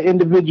lot of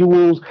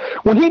individuals.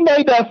 When he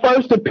made that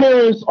first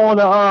appearance on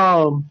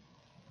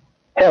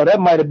hell, that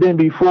might have been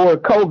before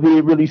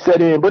COVID really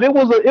set in, but it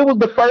was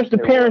the first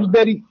appearance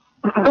that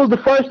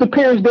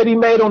he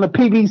made on the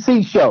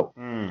PBC show.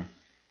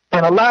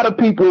 And a lot of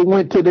people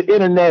went to the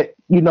internet,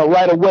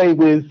 right away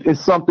with, is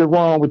something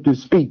wrong with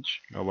this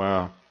speech? Oh,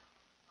 wow.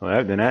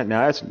 Well,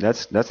 that's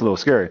a little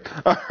scary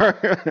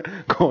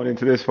going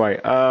into this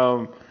fight.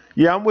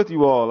 Yeah, I'm with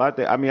you all. I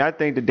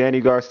think that Danny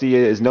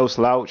Garcia is no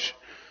slouch.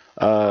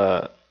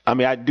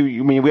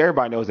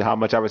 Everybody knows how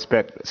much I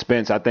respect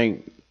Spence. I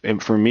think,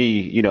 and for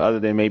me,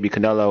 other than maybe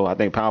Canelo, I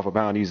think pound for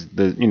pound, he's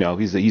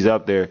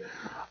up there.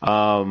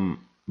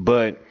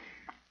 But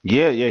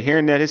yeah,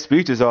 hearing that his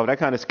speech is off, that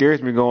kind of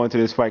scares me going into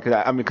this fight. Cause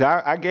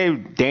I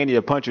gave Danny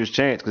a puncher's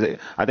chance because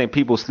I think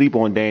people sleep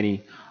on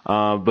Danny,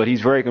 but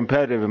he's very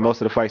competitive in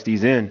most of the fights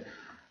he's in.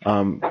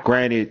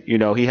 Granted,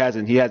 he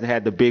hasn't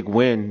had the big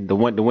win, the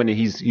win that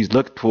he's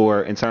looked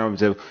for in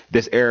terms of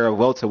this era of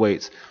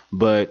welterweights,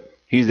 but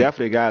he's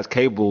definitely a guy that's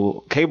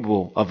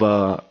capable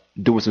of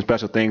doing some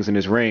special things in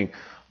this ring.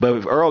 But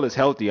if Earl is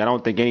healthy, I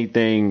don't think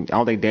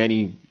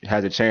Danny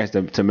has a chance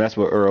to mess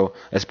with Earl,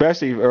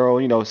 especially if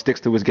Earl,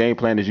 sticks to his game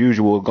plan as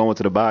usual, going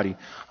to the body.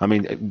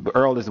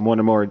 Earl is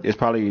is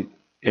probably,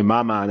 in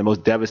my mind, the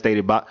most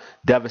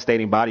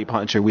devastating body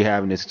puncher we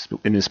have in this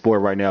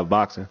sport right now,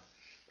 boxing.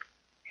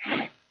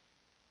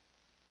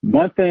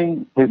 One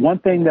thing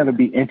that'll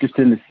be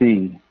interesting to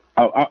see.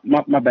 Oh,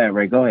 my bad,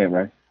 Ray. Go ahead,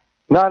 Ray.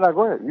 No,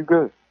 go ahead. You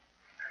good.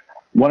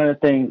 One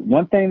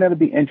thing that'll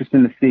be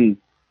interesting to see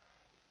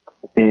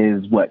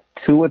is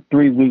 2 or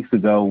 3 weeks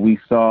ago we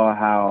saw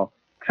how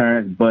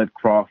Terrence Bud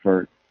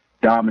Crawford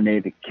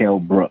dominated Kell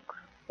Brooks,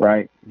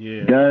 right?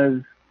 Yeah. Does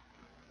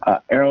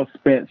Errol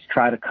Spence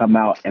try to come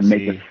out and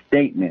make a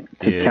statement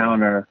to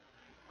counter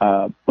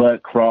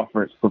Bud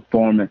Crawford's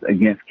performance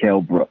against Kell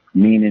Brooks,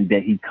 meaning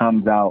that he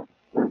comes out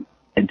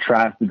and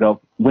tries to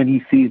go, when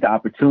he sees the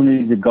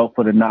opportunity to go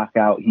for the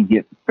knockout, he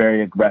gets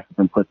very aggressive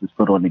and puts his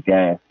foot on the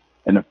gas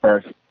in the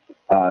first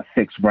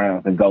 6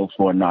 rounds and goes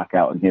for a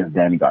knockout against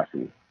Danny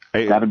Garcia.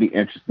 Hey, that'll be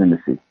interesting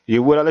to see. Yeah,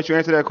 Wood, I'll let you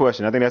answer that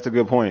question. I think that's a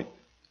good point.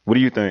 What do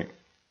you think?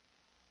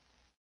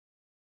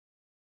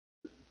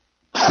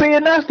 See,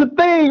 and that's the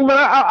thing, man.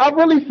 I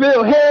really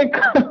feel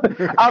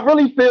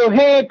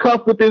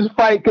handcuffed with this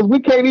fight because we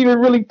can't even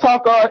really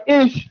talk our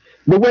ish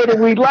the way that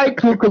we'd like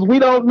to because we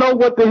don't know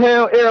what the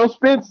hell Errol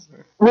Spence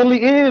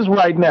really is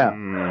right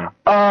now.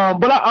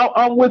 But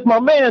I'm with my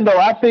man though.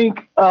 I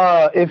think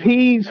if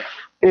he's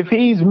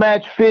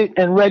match fit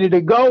and ready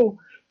to go,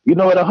 at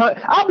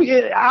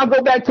 100, I'll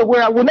go back to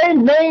when they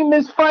named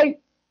this fight.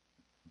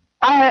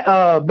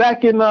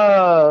 Back in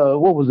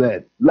what was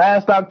that?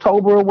 Last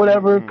October or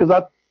whatever, because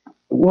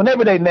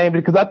whenever they named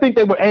it, because I think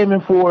they were aiming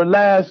for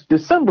last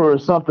December or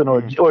something,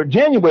 or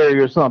January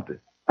or something.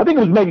 I think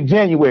it was maybe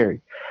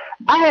January.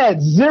 I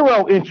had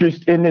zero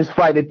interest in this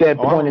fight at that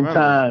point in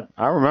time.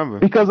 I remember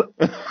because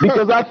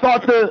I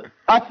thought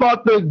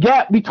the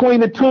gap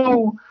between the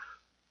two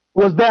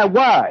was that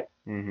wide,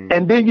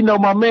 and then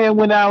my man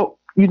went out,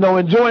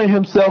 enjoying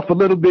himself a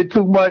little bit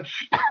too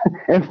much,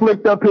 and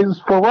flicked up his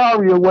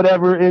Ferrari or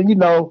whatever, and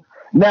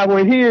now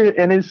we're here,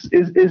 and it's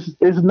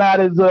not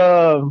as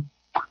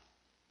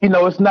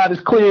it's not as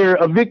clear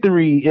a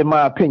victory in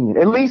my opinion.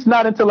 At least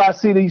not until I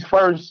see these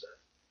first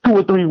 2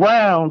 or 3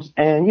 rounds,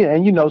 and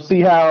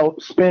see how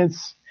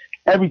Spence,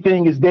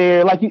 everything is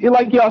there. Like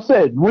y'all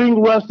said,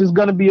 ring rust is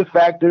going to be a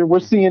factor. We're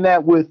seeing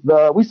that with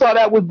we saw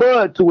that with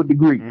Bud to a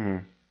degree.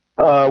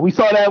 We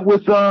saw that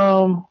with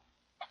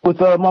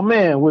my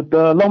man with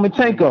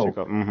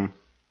Lomachenko.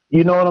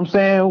 You know what I'm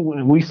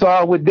saying? We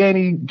saw it with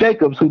Danny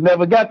Jacobs, who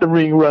never got the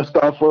ring rust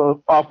off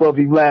of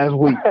him last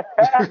week.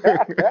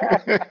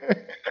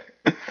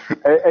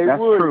 Hey,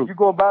 Wood, true. You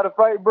gonna buy the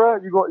fight, bro?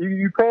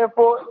 You paying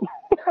for it?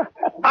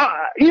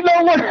 You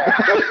know what?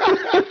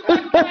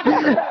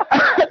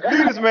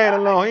 Leave this man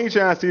alone. He ain't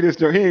trying to see this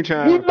story. He ain't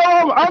trying.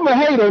 I'm a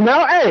hater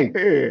now. Hey,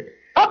 yeah.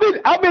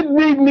 I've been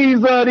reading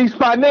these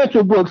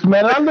financial books,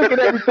 man. And I look at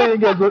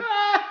everything as a.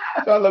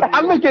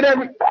 I look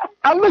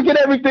at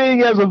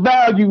everything as a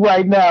value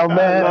right now,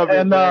 man. I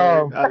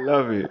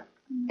love it.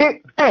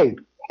 Hey,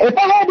 if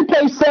I had to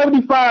pay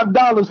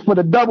 $75 for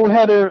the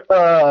doubleheader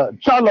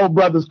Charlo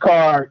Brothers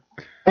card,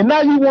 and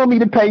now you want me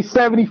to pay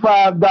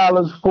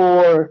 $75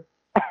 for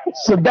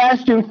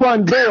Sebastian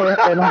Fundora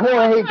and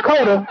Jorge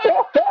Cota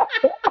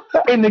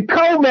in the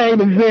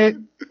co-main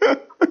event,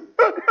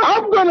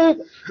 I'm gonna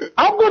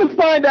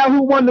find out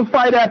who won the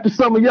fight after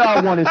some of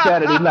y'all won it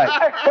Saturday night.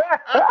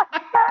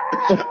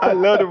 I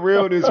love the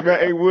realness, man.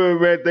 Hey,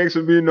 Wood, man, thanks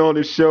for being on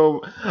the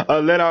show.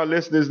 Let our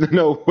listeners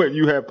know what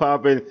you have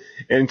popping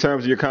in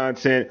terms of your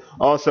content.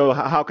 Also,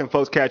 how can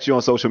folks catch you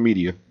on social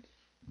media?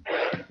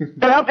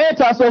 And I'm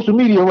anti-social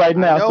media right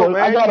now. No, so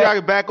man, you gotta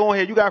get back on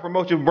here. You gotta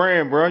promote your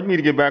brand, bro. You need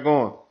to get back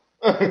on.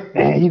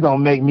 Man, you gonna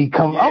make me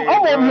come. Yeah,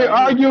 I'm over here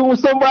arguing with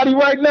somebody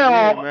right now.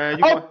 Yeah, man,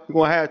 you're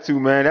gonna have to,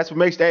 man. That's what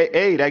makes that.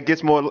 Hey, that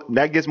gets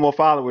more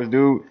followers,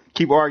 dude.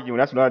 Keep arguing.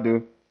 That's what I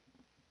do.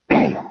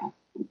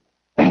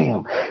 Damn.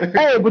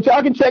 Hey, but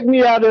y'all can check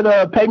me out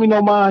at Pay Me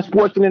No Mind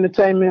Sports and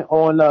Entertainment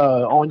on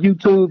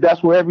YouTube.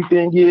 That's where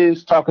everything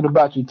is. Talking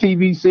about your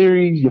TV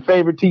series, your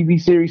favorite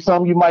TV series,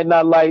 some you might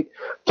not like.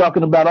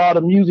 Talking about all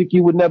the music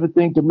you would never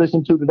think to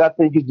listen to that I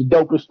think is the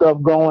dopest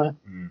stuff going.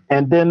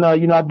 And then, I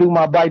do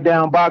my Bite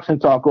Down Boxing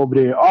talk over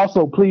there.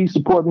 Also, please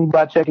support me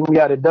by checking me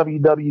out at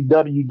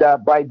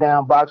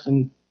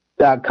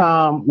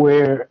www.bitedownboxing.com,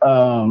 where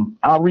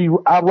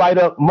I write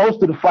up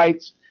most of the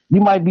fights. You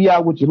might be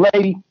out with your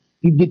lady.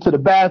 You get to the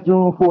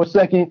bathroom for a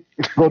second,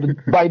 go to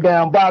Bite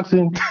Down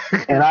Boxing,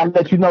 and I'll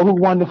let you know who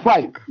won the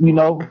fight,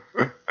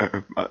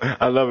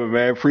 I love it,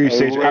 man.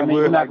 Appreciate you.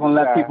 You're not going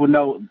to let people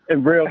know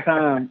in real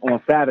time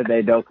on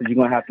Saturday, though, because you're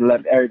going to have to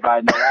let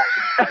everybody know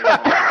after.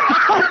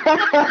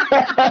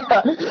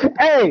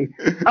 Hey,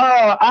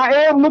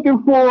 I am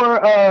looking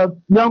for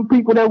young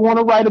people that want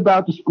to write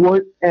about the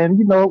sport. And,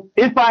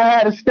 if I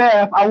had a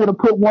staff, I would have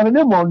put one of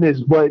them on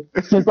this. But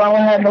since I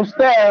don't have no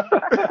staff,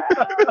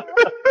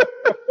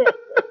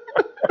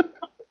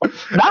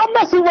 I'll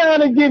mess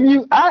around and give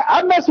you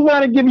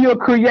a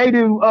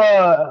creative,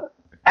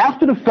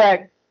 after the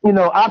fact,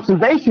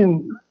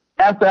 observation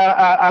after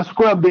I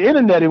scrub the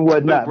internet and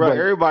whatnot. Bro,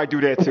 everybody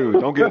do that too.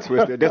 Don't get it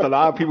twisted. There's a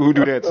lot of people who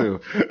do that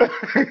too.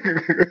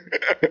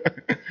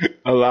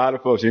 A lot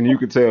of folks, and you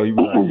can tell. You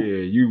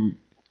be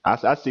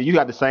like, I see you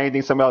got the same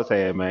thing somebody else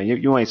had, man.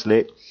 You ain't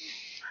slick.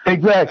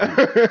 Exactly.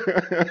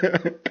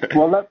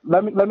 Well,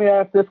 let me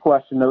ask this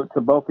question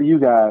to both of you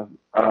guys,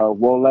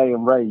 Wole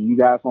and Ray. You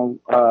guys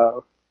want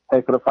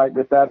pay for the fight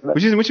this Saturday?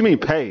 What you mean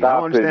pay? I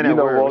don't understand that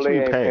word. What you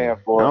mean pay? I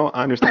don't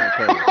understand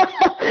pay.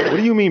 What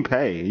do you mean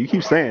pay? You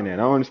keep saying that. I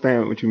don't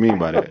understand what you mean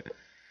by that.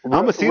 I'm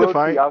gonna see the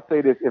fight. I'll say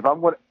this: if I'm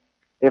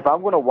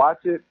gonna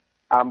watch it,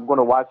 I'm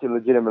gonna watch it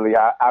legitimately.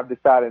 I've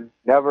decided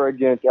never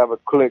again to ever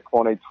click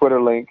on a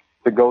Twitter link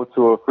to go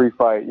to a free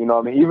fight. You know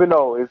what I mean? Even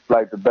though it's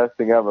like the best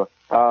thing ever.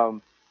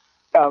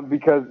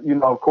 Because,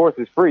 of course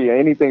it's free.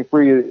 Anything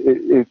free,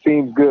 it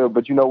seems good.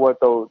 But you know what,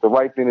 though? The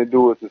right thing to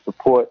do is to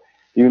support,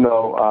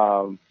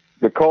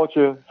 the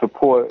culture,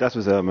 support that's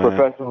what's up, man.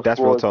 Professional that's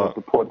sports, real talk.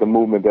 And support the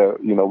movement that,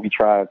 we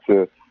try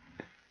to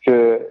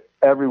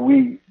every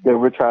week that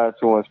we're trying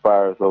to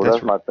inspire. So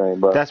that's my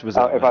thing. But that's what's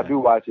up, if I do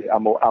watch it,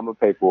 I'm gonna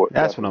pay for it.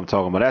 That's what I'm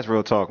talking about. That's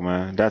real talk,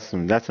 man. That's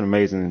an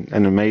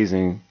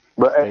amazing.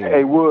 But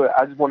hey, Wood,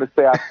 I just want to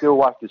say I still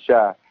watch The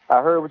Chi.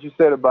 I heard what you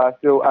said about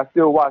it. I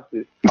still watched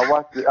it. I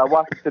watched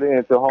it to the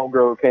end till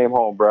homegirl came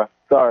home, bro.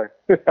 Sorry.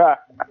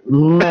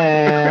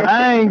 Man,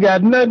 I ain't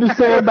got nothing to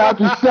say about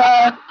The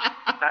Chi.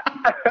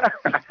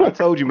 I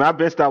told you, man. I've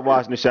been stopped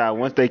watching The Chi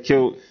once they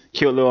killed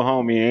little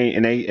homie,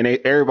 and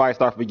everybody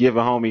started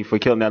forgiving homie for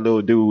killing that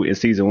little dude in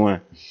season 1.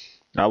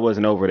 I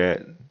wasn't over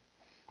that.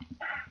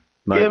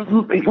 We're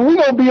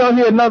gonna be on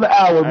here another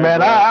hour,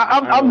 man.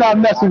 I'm not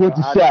messing with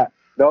The Chi.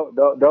 Don't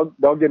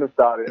get him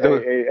started.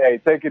 Hey,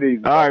 take it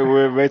easy. All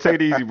right, man. Take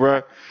it easy,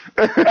 bro.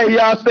 Hey,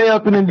 y'all stay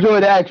up and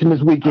enjoy the action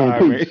this weekend.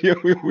 Peace.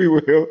 We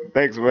will.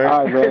 Thanks, man.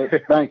 All right,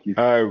 man. Thank you.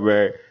 All right,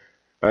 man.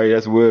 All right,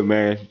 that's Wood,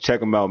 man.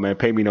 Check him out, man.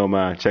 Pay Me No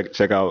Mind.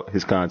 Check out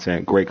his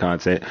content. Great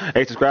content.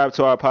 Hey, subscribe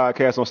to our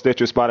podcast on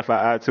Stitcher,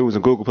 Spotify, iTunes,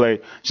 and Google Play.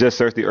 Just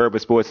search the Urban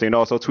Sports Scene.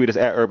 Also, tweet us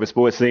at Urban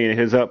Sports Scene and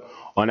hit us up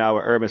on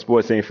our Urban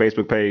Sports Scene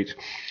Facebook page.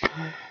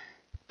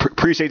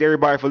 Appreciate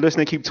everybody for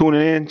listening. Keep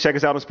tuning in. Check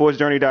us out on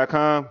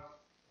sportsjourney.com.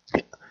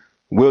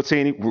 Will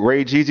T,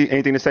 Ray, Jeezy,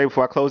 anything to say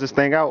before I close this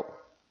thing out?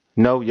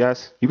 No,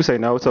 yes? You can say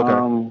no. It's okay.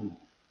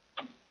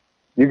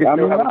 You can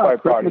still have a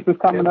fight party. Christmas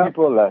is coming up.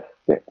 People less.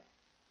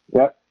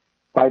 Yep.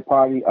 Fight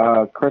party.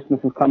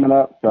 Christmas is coming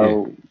up,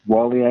 so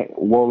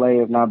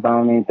Wole is not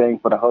buying anything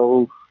for the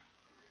hoes.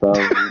 So,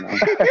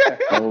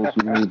 hoes,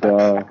 you need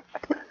to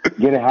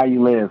get it how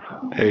you live.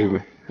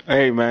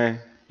 Hey, man.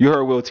 You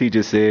heard Will T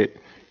just said.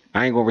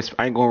 I ain't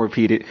gonna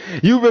repeat it.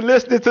 You've been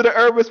listening to the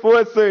Urban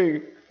Sports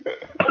Scene.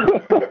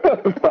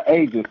 For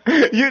ages.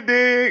 You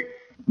dig?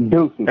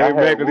 Deuces. Hey,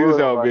 man, this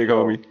is all big,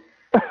 homie.